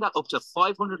mean that up to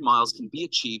 500 miles can be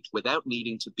achieved without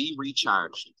needing to be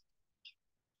recharged.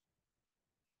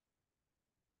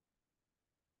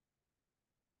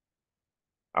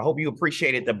 I hope you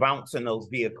appreciated the bounce in those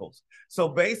vehicles. So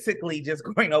basically just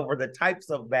going over the types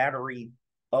of battery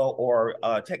or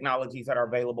technologies that are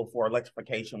available for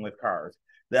electrification with cars.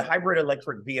 The hybrid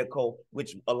electric vehicle,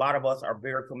 which a lot of us are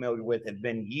very familiar with, have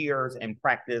been years in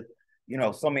practice.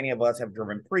 So many of us have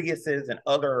driven Priuses and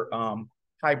other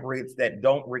hybrids that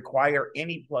don't require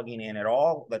any plugging in at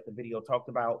all, that the video talked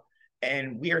about.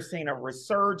 And we are seeing a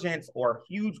resurgence or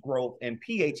huge growth in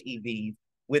PHEVs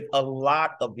with a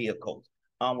lot of vehicles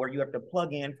where you have to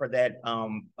plug in for that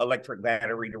electric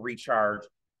battery to recharge,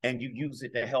 and you use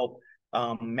it to help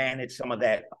manage some of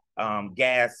that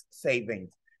gas savings.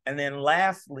 And then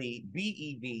lastly,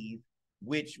 BEVs,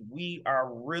 which we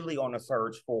are really on a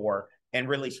surge for and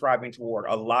really striving toward.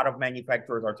 A lot of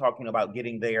manufacturers are talking about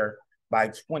getting there by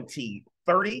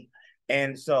 2030.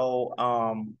 And so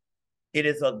it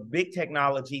is a big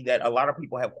technology that a lot of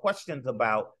people have questions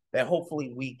about, that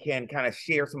hopefully we can kind of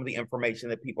share some of the information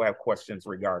that people have questions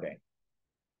regarding.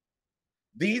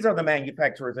 These are the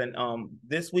manufacturers. And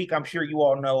this week, I'm sure you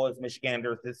all know as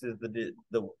Michiganders, this is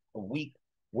the week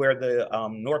where the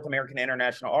North American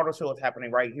International Auto Show is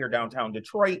happening right here downtown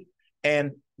Detroit.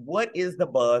 And what is the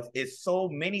buzz is so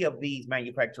many of these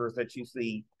manufacturers that you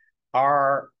see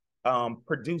are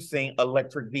producing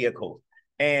electric vehicles.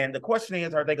 And the question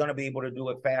is, are they going to be able to do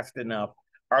it fast enough?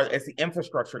 Is the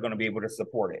infrastructure going to be able to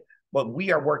support it? But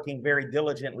we are working very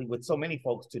diligently with so many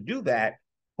folks to do that.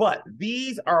 But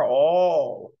these are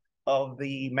all of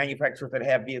the manufacturers that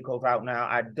have vehicles out now.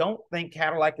 I don't think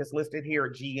Cadillac is listed here.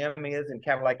 GM is, and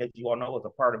Cadillac, as you all know, is a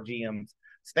part of GM's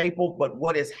staple. But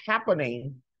what is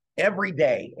happening every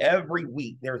day, every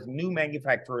week, there's new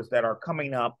manufacturers that are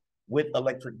coming up with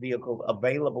electric vehicles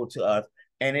available to us.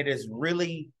 And it is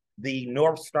really the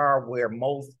North Star where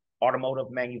most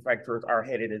automotive manufacturers are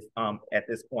headed is, at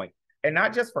this point. And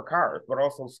not just for cars, but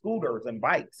also scooters and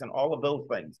bikes and all of those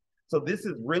things. So this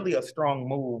is really a strong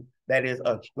move that is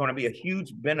going to be a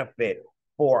huge benefit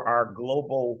for our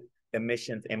global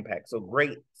emissions impact. So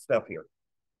great stuff here.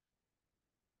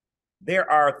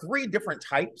 There are 3 different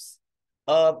types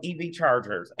of EV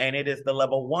chargers, and it is the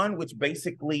level 1, which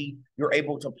basically you're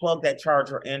able to plug that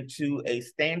charger into a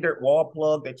standard wall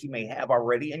plug that you may have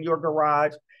already in your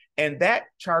garage. And that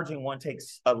charging one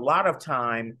takes a lot of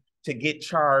time to get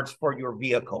charged for your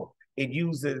vehicle. It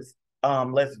uses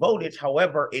less voltage.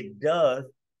 However, it does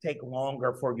take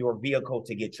longer for your vehicle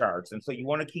to get charged. And so you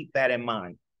want to keep that in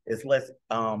mind. It's less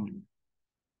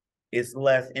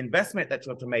investment that you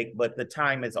have to make, but the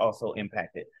time is also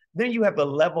impacted. Then you have the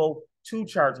level 2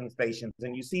 charging stations,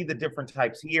 and you see the different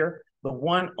types here. The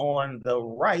one on the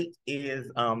right is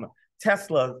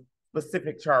Tesla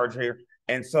specific charger.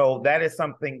 And so that is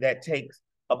something that takes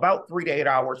about 3 to 8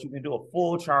 hours. You can do a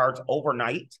full charge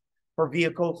overnight for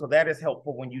vehicles. So that is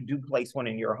helpful when you do place one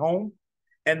in your home.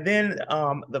 And then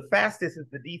the fastest is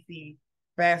the DC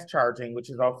fast charging, which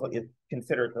is also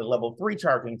considered the level 3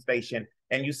 charging station.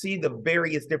 And you see the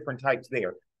various different types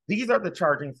there. These are the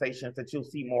charging stations that you'll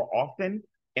see more often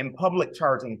in public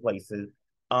charging places.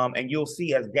 And you'll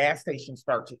see as gas stations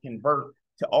start to convert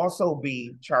to also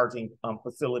be charging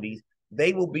facilities,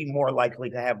 they will be more likely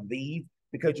to have these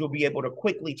because you'll be able to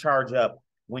quickly charge up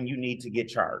when you need to get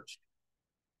charged.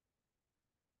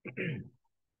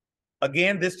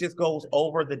 Again, this just goes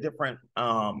over the different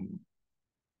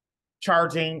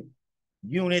charging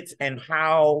units and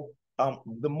how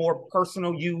the more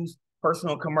personal use,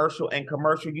 personal, commercial, and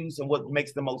commercial use, and what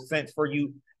makes the most sense for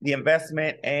you, the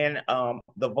investment and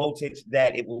the voltage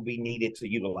that it will be needed to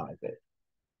utilize it.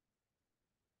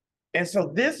 And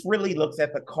so this really looks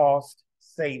at the cost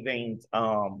savings,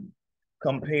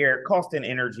 cost and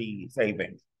energy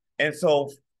savings. And so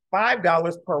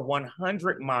 $5 per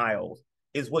 100 miles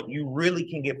is what you really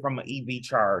can get from an EV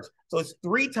charge. So it's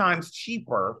 3 times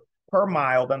cheaper per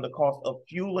mile than the cost of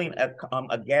fueling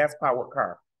a gas-powered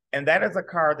car. And that is a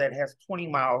car that has 20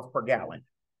 miles per gallon.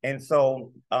 And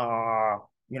so,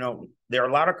 you know, there are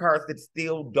a lot of cars that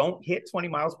still don't hit 20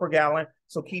 miles per gallon.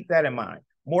 So keep that in mind.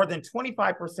 More than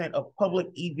 25% of public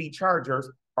EV chargers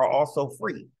are also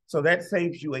free. So that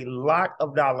saves you a lot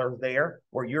of dollars there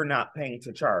where you're not paying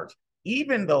to charge.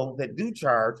 Even though that do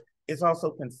charge, it's also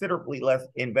considerably less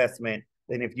investment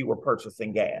than if you were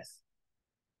purchasing gas.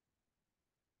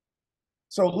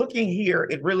 So looking here,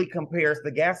 it really compares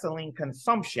the gasoline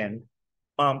consumption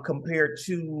compared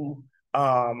to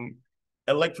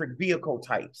electric vehicle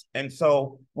types. And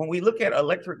so when we look at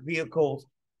electric vehicles,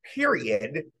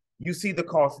 period, you see the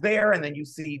cost there, and then you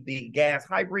see the gas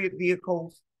hybrid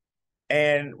vehicles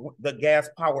and the gas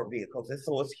powered vehicles. And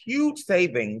so it's huge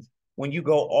savings when you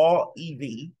go all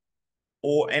EV,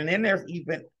 and then there's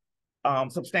even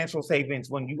substantial savings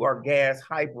when you are gas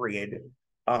hybrid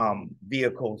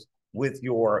vehicles with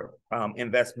your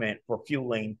investment for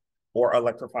fueling or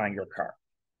electrifying your car.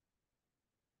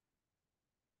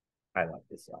 I like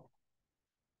this one.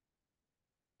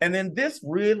 And then this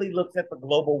really looks at the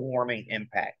global warming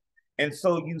impact. And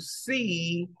so you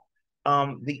see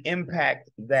the impact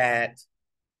that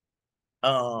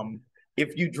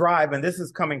if you drive, and this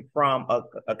is coming from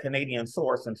a Canadian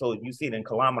source, and so you see it in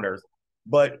kilometers,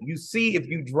 but you see if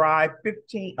you drive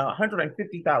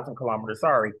 150,000 kilometers,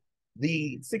 sorry,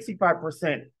 the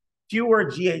 65% fewer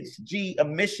GHG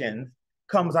emissions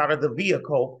comes out of the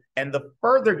vehicle. And the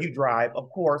further you drive, of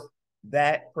course,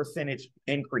 that percentage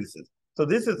increases. So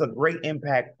this is a great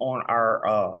impact on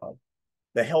our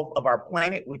the health of our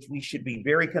planet, which we should be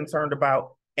very concerned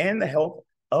about, and the health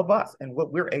of us and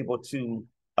what we're able to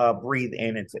breathe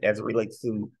in as it relates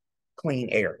to clean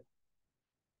air.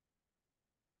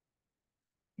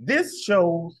 This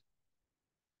shows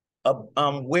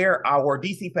where our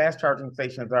DC fast charging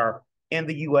stations are in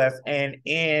the US, and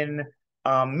in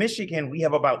Michigan, we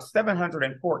have about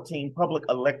 714 public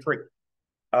electric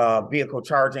vehicle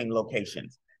charging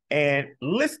locations. And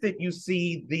listed, you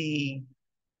see the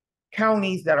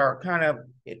counties that are kind of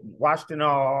washed in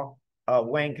all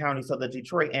Wayne County, so the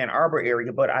Detroit Ann Arbor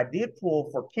area, but I did pull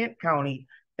for Kent County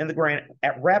in the Grand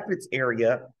Rapids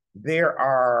area. There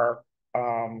are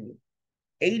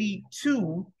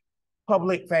 82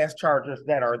 public fast chargers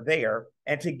that are there.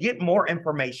 And to get more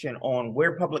information on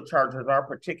where public chargers are,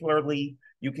 particularly,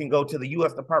 you can go to the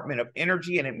U.S. Department of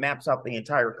Energy and it maps out the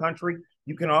entire country.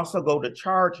 You can also go to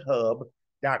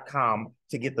chargehub.com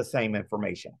to get the same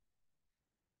information.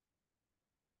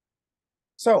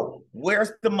 So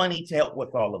where's the money to help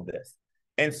with all of this?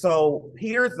 And so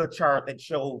here's the chart that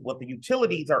shows what the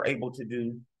utilities are able to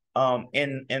do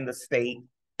in the state,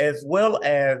 as well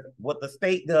as what the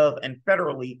state does, and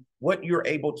federally, what you're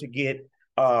able to get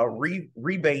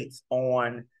rebates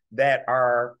on that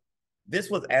are,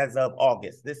 this was as of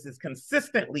August. This is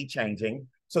consistently changing.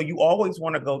 So you always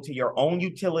want to go to your own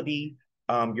utility,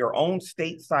 your own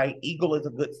state site. Eagle is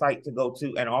a good site to go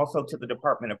to, and also to the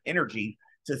Department of Energy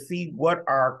to see what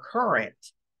are current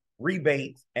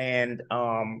rebates and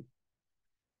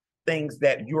things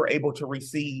that you're able to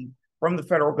receive from the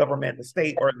federal government, the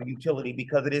state, or the utility,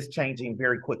 because it is changing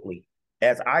very quickly.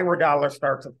 As IRA dollars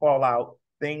start to fall out,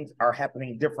 things are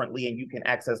happening differently, and you can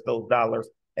access those dollars,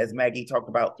 as Maggie talked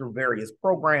about, through various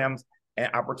programs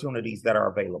and opportunities that are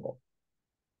available.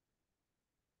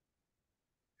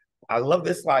 I love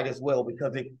this slide as well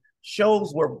because it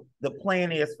shows where the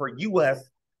plan is for US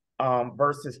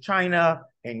versus China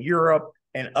and Europe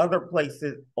and other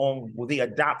places on the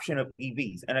adoption of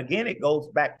EVs. And again, it goes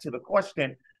back to the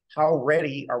question, how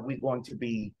ready are we going to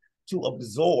be to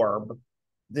absorb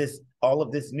all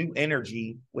of this new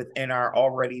energy within our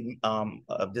already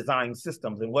designed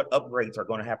systems, and what upgrades are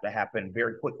going to have to happen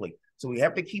very quickly. So we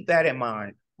have to keep that in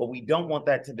mind, but we don't want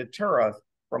that to deter us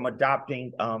from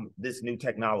adopting this new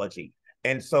technology.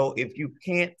 And so if you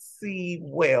can't see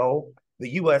well,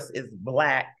 the US is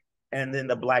black, and then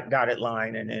the black dotted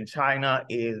line, and then China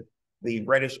is the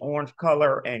reddish orange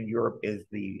color, and Europe is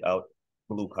the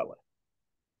blue color.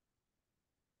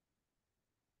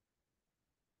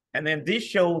 And then this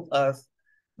shows us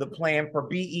the plan for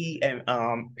BE and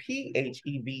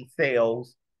PHEV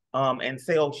sales and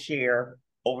sales share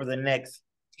over the next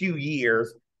few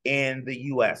years in the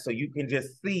US. So you can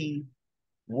just see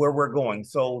where we're going.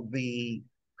 So the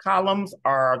columns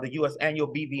are the US annual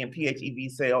BV and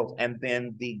PHEV sales, and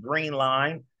then the green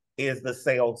line is the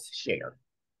sales share.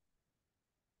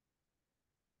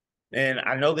 And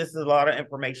I know this is a lot of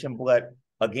information, but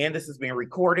again, this is being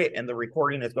recorded, and the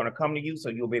recording is going to come to you, so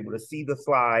you'll be able to see the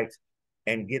slides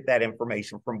and get that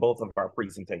information from both of our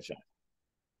presentations.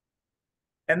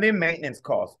 And then maintenance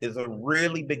cost is a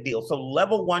really big deal. So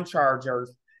level 1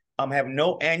 chargers have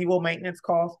no annual maintenance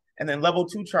cost, and then level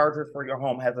 2 chargers for your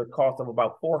home has a cost of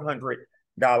about $400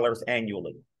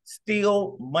 annually.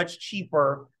 Still much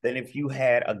cheaper than if you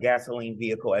had a gasoline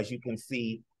vehicle, as you can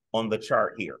see on the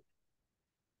chart here.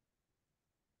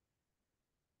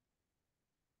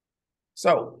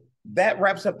 So that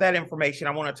wraps up that information.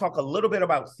 I want to talk a little bit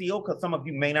about SEEL because some of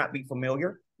you may not be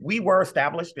familiar. We were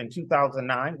established in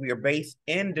 2009. We are based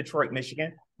in Detroit,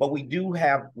 Michigan, but we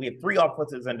have 3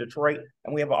 offices in Detroit,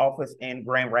 and we have an office in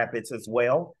Grand Rapids as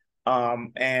well,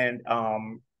 and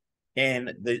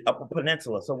in the Upper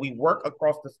Peninsula. So we work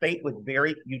across the state with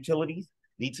varied utilities,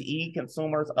 DTE,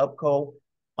 consumers, UPCO,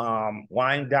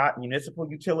 Wyandotte Municipal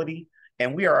Utility,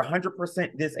 and we are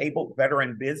 100% disabled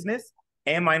veteran business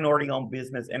and minority-owned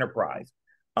business enterprise.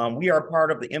 We are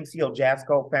part of the MCO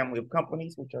Jasco family of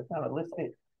companies, which are kind of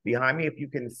listed behind me if you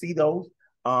can see those.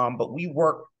 But we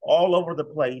work all over the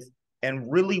place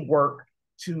and really work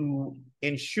to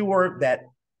ensure that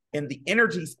in the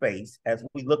energy space, as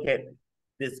we look at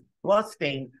this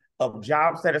busting of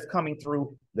jobs that is coming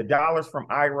through, the dollars from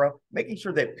IRA, making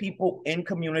sure that people in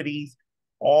communities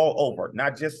all over,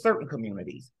 not just certain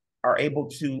communities, are able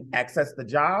to access the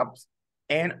jobs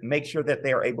and make sure that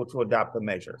they are able to adopt the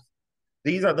measures.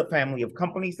 These are the family of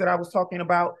companies that I was talking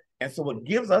about. And so what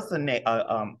gives us a neck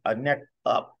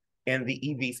up in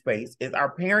the EV space is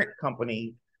our parent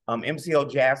company,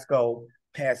 MCO Jasco,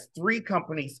 has 4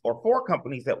 companies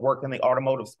that work in the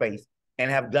automotive space and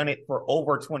have done it for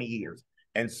over 20 years.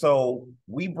 And so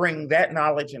we bring that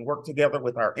knowledge and work together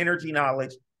with our energy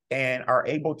knowledge and are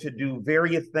able to do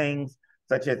various things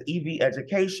such as EV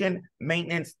education,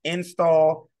 maintenance,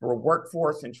 install, for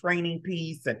workforce and training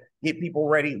piece, and get people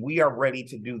ready. We are ready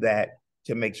to do that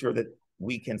to make sure that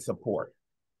we can support.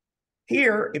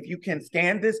 Here, if you can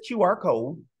scan this QR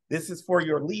code, this is for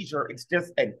your leisure. It's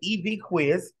just an EV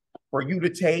quiz for you to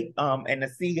take and to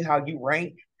see how you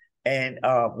rank and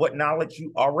what knowledge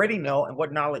you already know and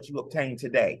what knowledge you obtained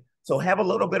today. So have a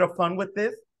little bit of fun with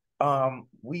this.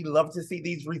 We love to see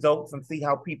these results and see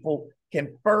how people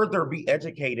can further be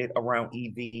educated around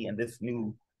EV and this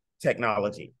new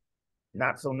technology.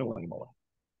 Not so new anymore.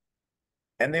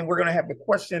 And then we're going to have the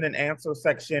question and answer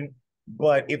section.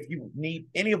 But if you need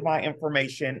any of my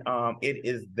information, it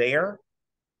is there.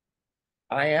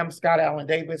 I am Scott Allen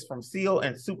Davis from SEAL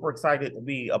and super excited to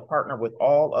be a partner with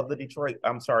all of the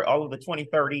all of the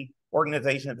 2030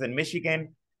 organizations in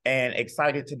Michigan, and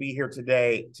excited to be here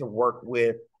today to work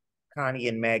with Connie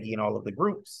and Maggie and all of the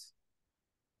groups.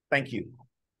 Thank you.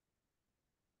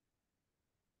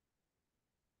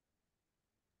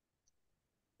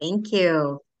 Thank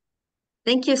you.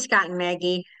 Thank you, Scott and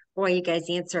Maggie. Boy, you guys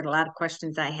answered a lot of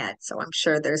questions I had, so I'm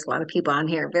sure there's a lot of people on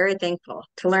here very thankful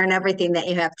to learn everything that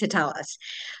you have to tell us.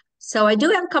 So I do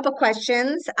have a couple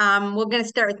questions. We're going to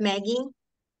start with Maggie.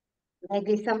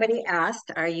 Maggie, somebody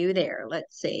asked, are you there?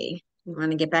 Let's see. You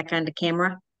want to get back onto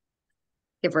camera?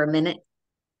 Give her a minute.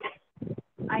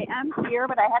 I am here,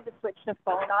 but I had to switch to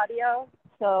phone audio,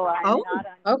 so I'm not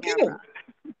on camera.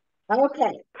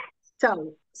 Okay.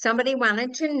 So somebody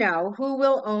wanted to know who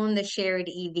will own the shared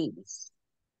EVs.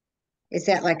 Is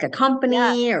that like a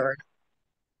company or?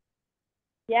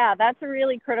 Yeah, that's a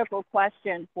really critical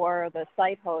question for the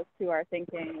site hosts who are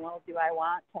thinking, well, do I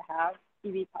want to have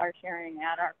EV car sharing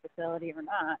at our facility or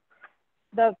not?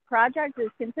 The project is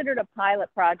considered a pilot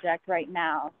project right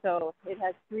now. So it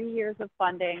has 3 years of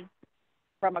funding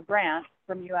from a grant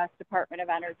from U.S. Department of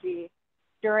Energy,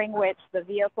 during which the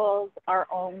vehicles are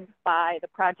owned by the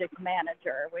project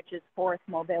manager, which is Fourth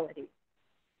Mobility.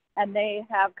 And they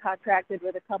have contracted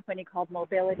with a company called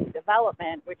Mobility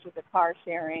Development, which is a car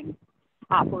sharing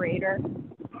operator.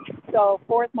 So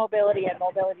Fourth Mobility and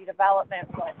Mobility Development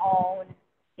will own,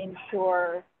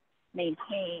 insure,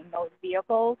 maintain those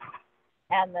vehicles.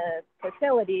 And the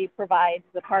facility provides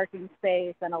the parking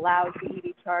space and allows the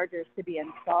EV chargers to be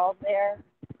installed there.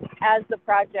 As the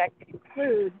project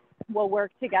concludes, we'll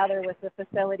work together with the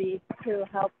facility to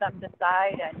help them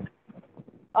decide and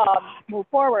move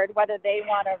forward whether they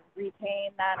want to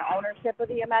retain that ownership of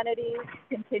the amenities,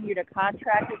 continue to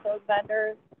contract with those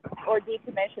vendors, or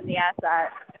decommission the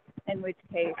asset, in which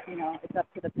case, it's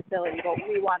up to the facility. But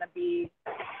we want to be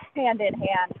hand in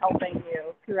hand helping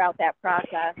you throughout that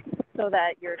process so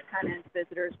that your tenants,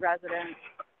 visitors, residents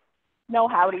know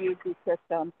how to use these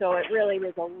systems. So it really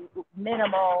is a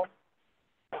minimal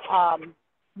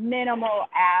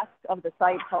ask of the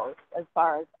site host as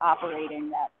far as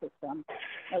operating that system,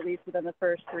 at least within the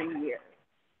first 3 years.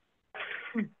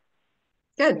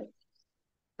 Good.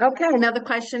 Okay, another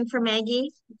question for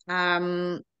Maggie.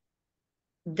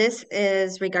 This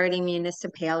is regarding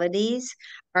municipalities.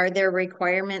 Are there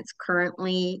requirements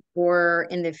currently or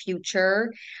in the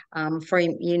future for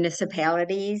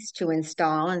municipalities to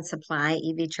install and supply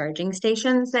EV charging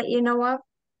stations that you know of?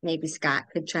 Maybe Scott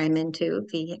could chime in too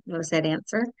if he knows that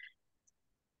answer.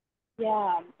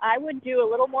 Yeah, I would do a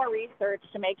little more research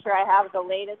to make sure I have the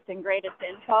latest and greatest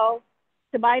info.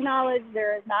 To my knowledge,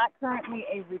 there is not currently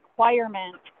a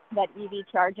requirement that EV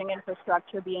charging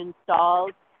infrastructure be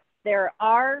installed. There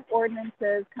are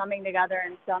ordinances coming together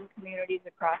in some communities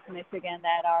across Michigan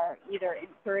that are either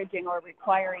encouraging or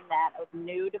requiring that of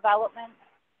new developments,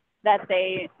 that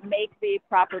they make the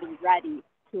property ready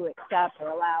to accept or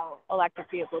allow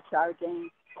electric vehicle charging,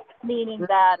 meaning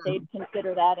that they'd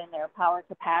consider that in their power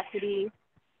capacity,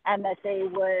 and that they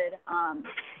would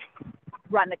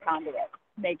run the conduit,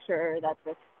 make sure that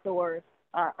the source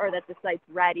or that the site's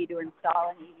ready to install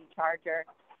an EV charger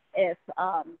if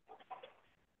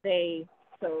they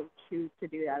so choose to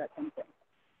do that at some point.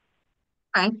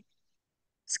 Okay.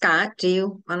 Scott, do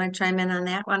you want to chime in on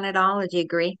that one at all? Or do you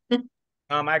agree?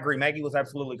 I agree. Maggie was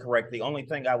absolutely correct. The only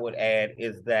thing I would add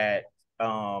is that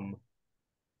Governor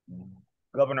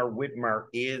Whitmer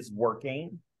is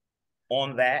working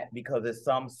on that because there's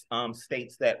some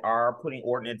states that are putting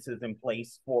ordinances in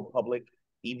place for public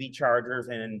EV chargers,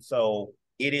 and so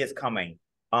it is coming.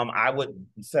 I would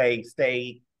say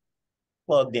stay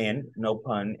plugged in, no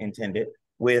pun intended,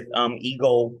 with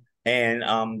EGLE and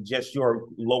just your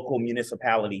local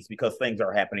municipalities because things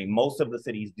are happening. Most of the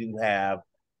cities do have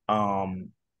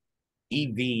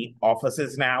EV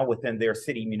offices now within their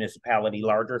city municipality,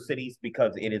 larger cities,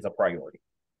 because it is a priority.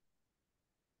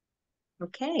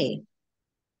 Okay.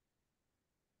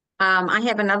 I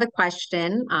have another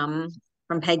question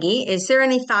from Peggy. Is there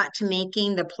any thought to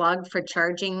making the plug for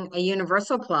charging a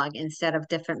universal plug instead of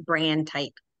different brand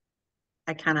type?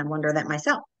 I kind of wonder that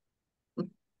myself.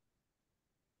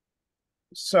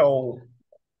 So,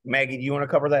 Maggie, do you want to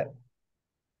cover that?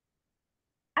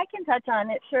 I can touch on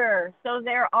it, sure. So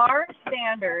there are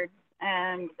standards,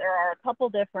 and there are a couple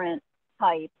different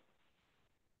types.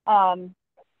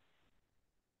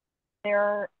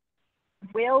 There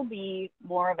will be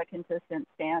more of a consistent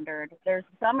standard. There's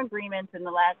some agreements in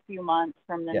the last few months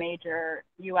from the major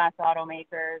US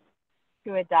automakers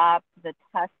to adopt the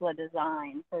Tesla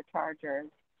design for chargers,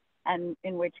 and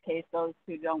in which case those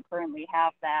who don't currently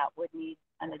have that would need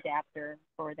an adapter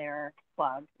for their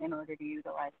plug in order to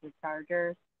utilize the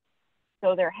chargers.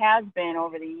 So there has been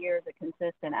over the years a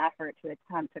consistent effort to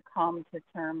attempt to come to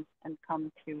terms and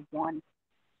come to one.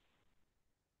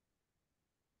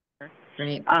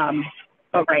 Great.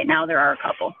 But right now there are a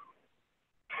couple.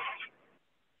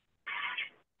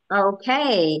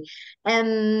 Okay,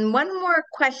 and one more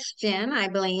question, I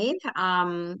believe.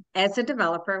 As a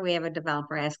developer, we have a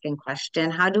developer asking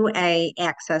question, how do I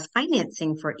access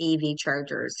financing for EV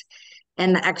chargers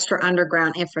and the extra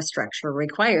underground infrastructure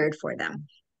required for them?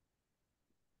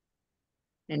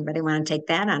 Anybody want to take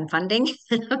that on funding?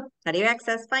 How do you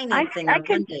access financing I or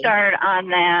can funding? start on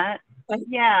that. Okay.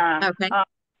 Yeah. Okay.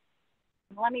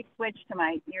 Let me switch to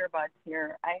my earbuds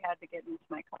here. I had to get into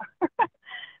my car.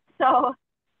 So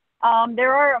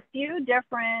there are a few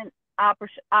different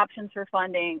options for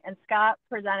funding, and Scott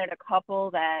presented a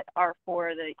couple that are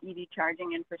for the EV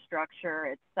charging infrastructure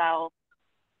itself.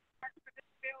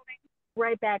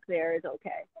 Right back there is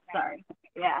okay. Sorry.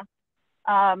 Yeah.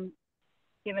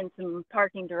 Giving some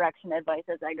parking direction advice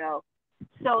as I go.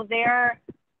 So there,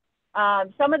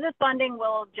 some of the funding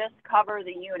will just cover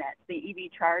the units, the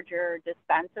EV charger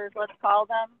dispensers, let's call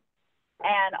them,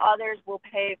 and others will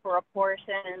pay for a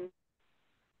portion.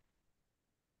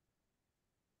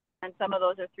 And some of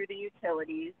those are through the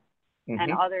utilities,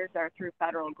 and others are through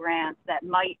federal grants that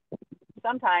might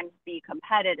sometimes be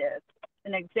competitive.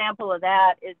 An example of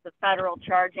that is the federal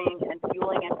charging and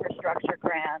fueling infrastructure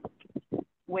grant,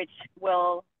 which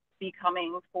will be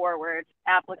coming forward.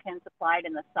 Applicants applied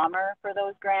in the summer for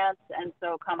those grants, and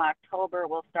so come October,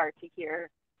 we'll start to hear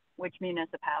which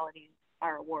municipalities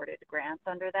are awarded grants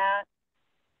under that.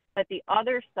 But the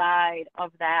other side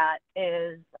of that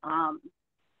is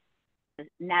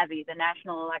NEVI, the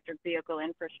National Electric Vehicle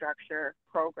Infrastructure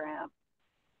Program.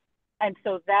 And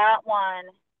so that one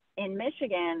in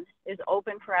Michigan is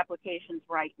open for applications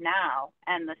right now,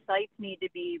 and the sites need to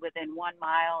be within 1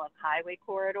 mile of highway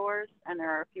corridors, and there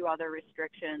are a few other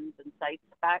restrictions and site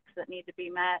specs that need to be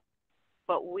met.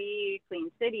 But we, Clean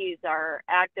Cities, are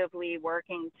actively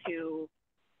working to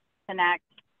connect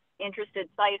interested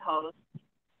site hosts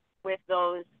with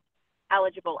those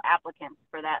eligible applicants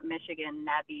for that Michigan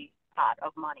NEVI pot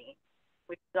of money,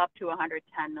 which is up to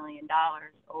 $110 million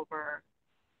over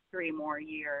 3 more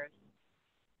years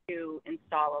to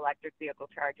install electric vehicle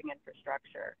charging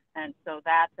infrastructure. And so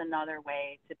that's another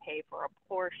way to pay for a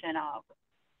portion of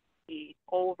the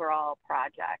overall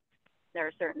project. There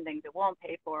are certain things it won't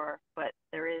pay for, but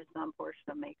there is some portion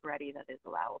of Make Ready that is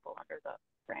allowable under the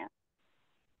grant.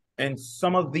 And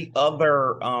some of the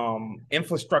other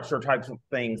infrastructure types of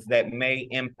things that may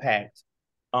impact,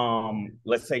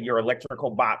 let's say your electrical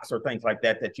box or things like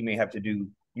that, that you may have to do.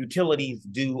 Utilities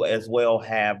do as well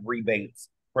have rebates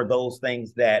for those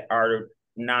things that are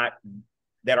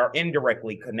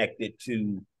indirectly connected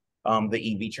to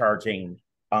the EV charging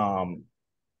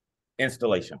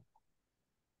installation.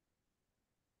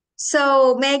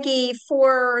 So Maggie,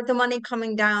 for the money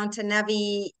coming down to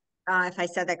NEVI, if I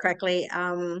said that correctly,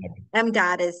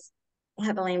 MDOT is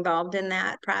heavily involved in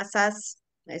that process.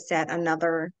 Is that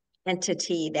another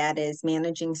entity that is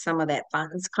managing some of that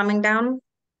funds coming down?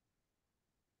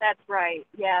 That's right.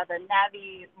 Yeah, the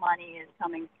NEVI money is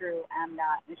coming through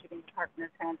MDOT, Michigan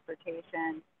Department of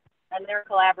Transportation, and they're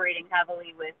collaborating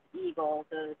heavily with EGLE,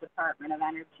 the Department of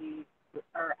Energy,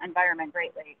 or Environment,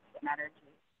 Great Lakes and Energy.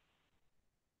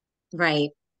 Right.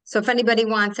 So if anybody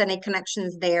wants any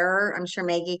connections there, I'm sure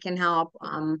Maggie can help,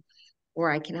 or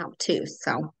I can help too.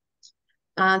 So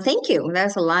thank you.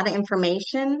 That's a lot of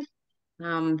information.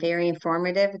 Very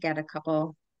informative. Got a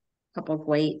couple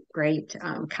great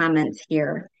comments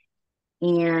here.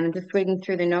 And just reading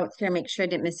through the notes here, make sure I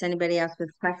didn't miss anybody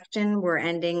else's question. We're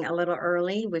ending a little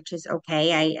early, which is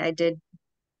okay. I did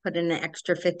put in an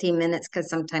extra 15 minutes because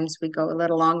sometimes we go a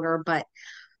little longer, but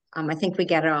I think we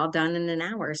get it all done in an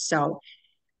hour. So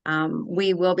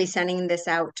we will be sending this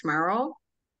out tomorrow,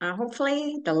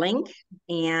 hopefully, the link,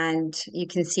 and you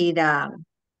can see the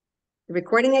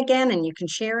recording again and you can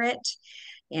share it.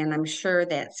 And I'm sure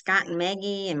that Scott and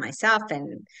Maggie and myself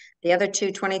and the other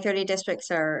 2030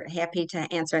 districts are happy to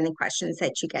answer any questions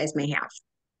that you guys may have.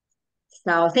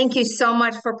 So thank you so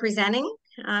much for presenting,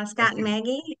 Scott and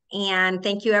Maggie. And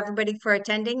thank you everybody for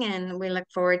attending. And we look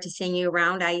forward to seeing you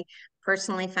around. I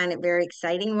personally find it very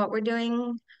exciting what we're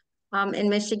doing in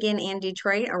Michigan and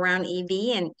Detroit around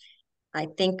EV. And I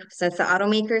think since the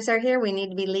automakers are here, we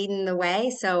need to be leading the way.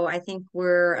 So I think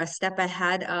we're a step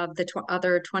ahead of the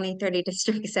other 2030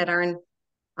 districts that are in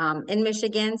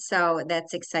Michigan. So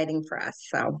that's exciting for us.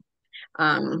 So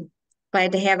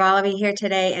glad to have all of you here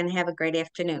today and have a great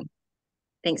afternoon.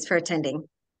 Thanks for attending.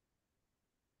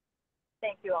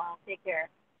 Thank you all. Take care.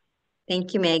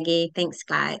 Thank you, Maggie. Thanks,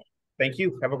 Scott. Thank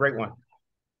you. Have a great one.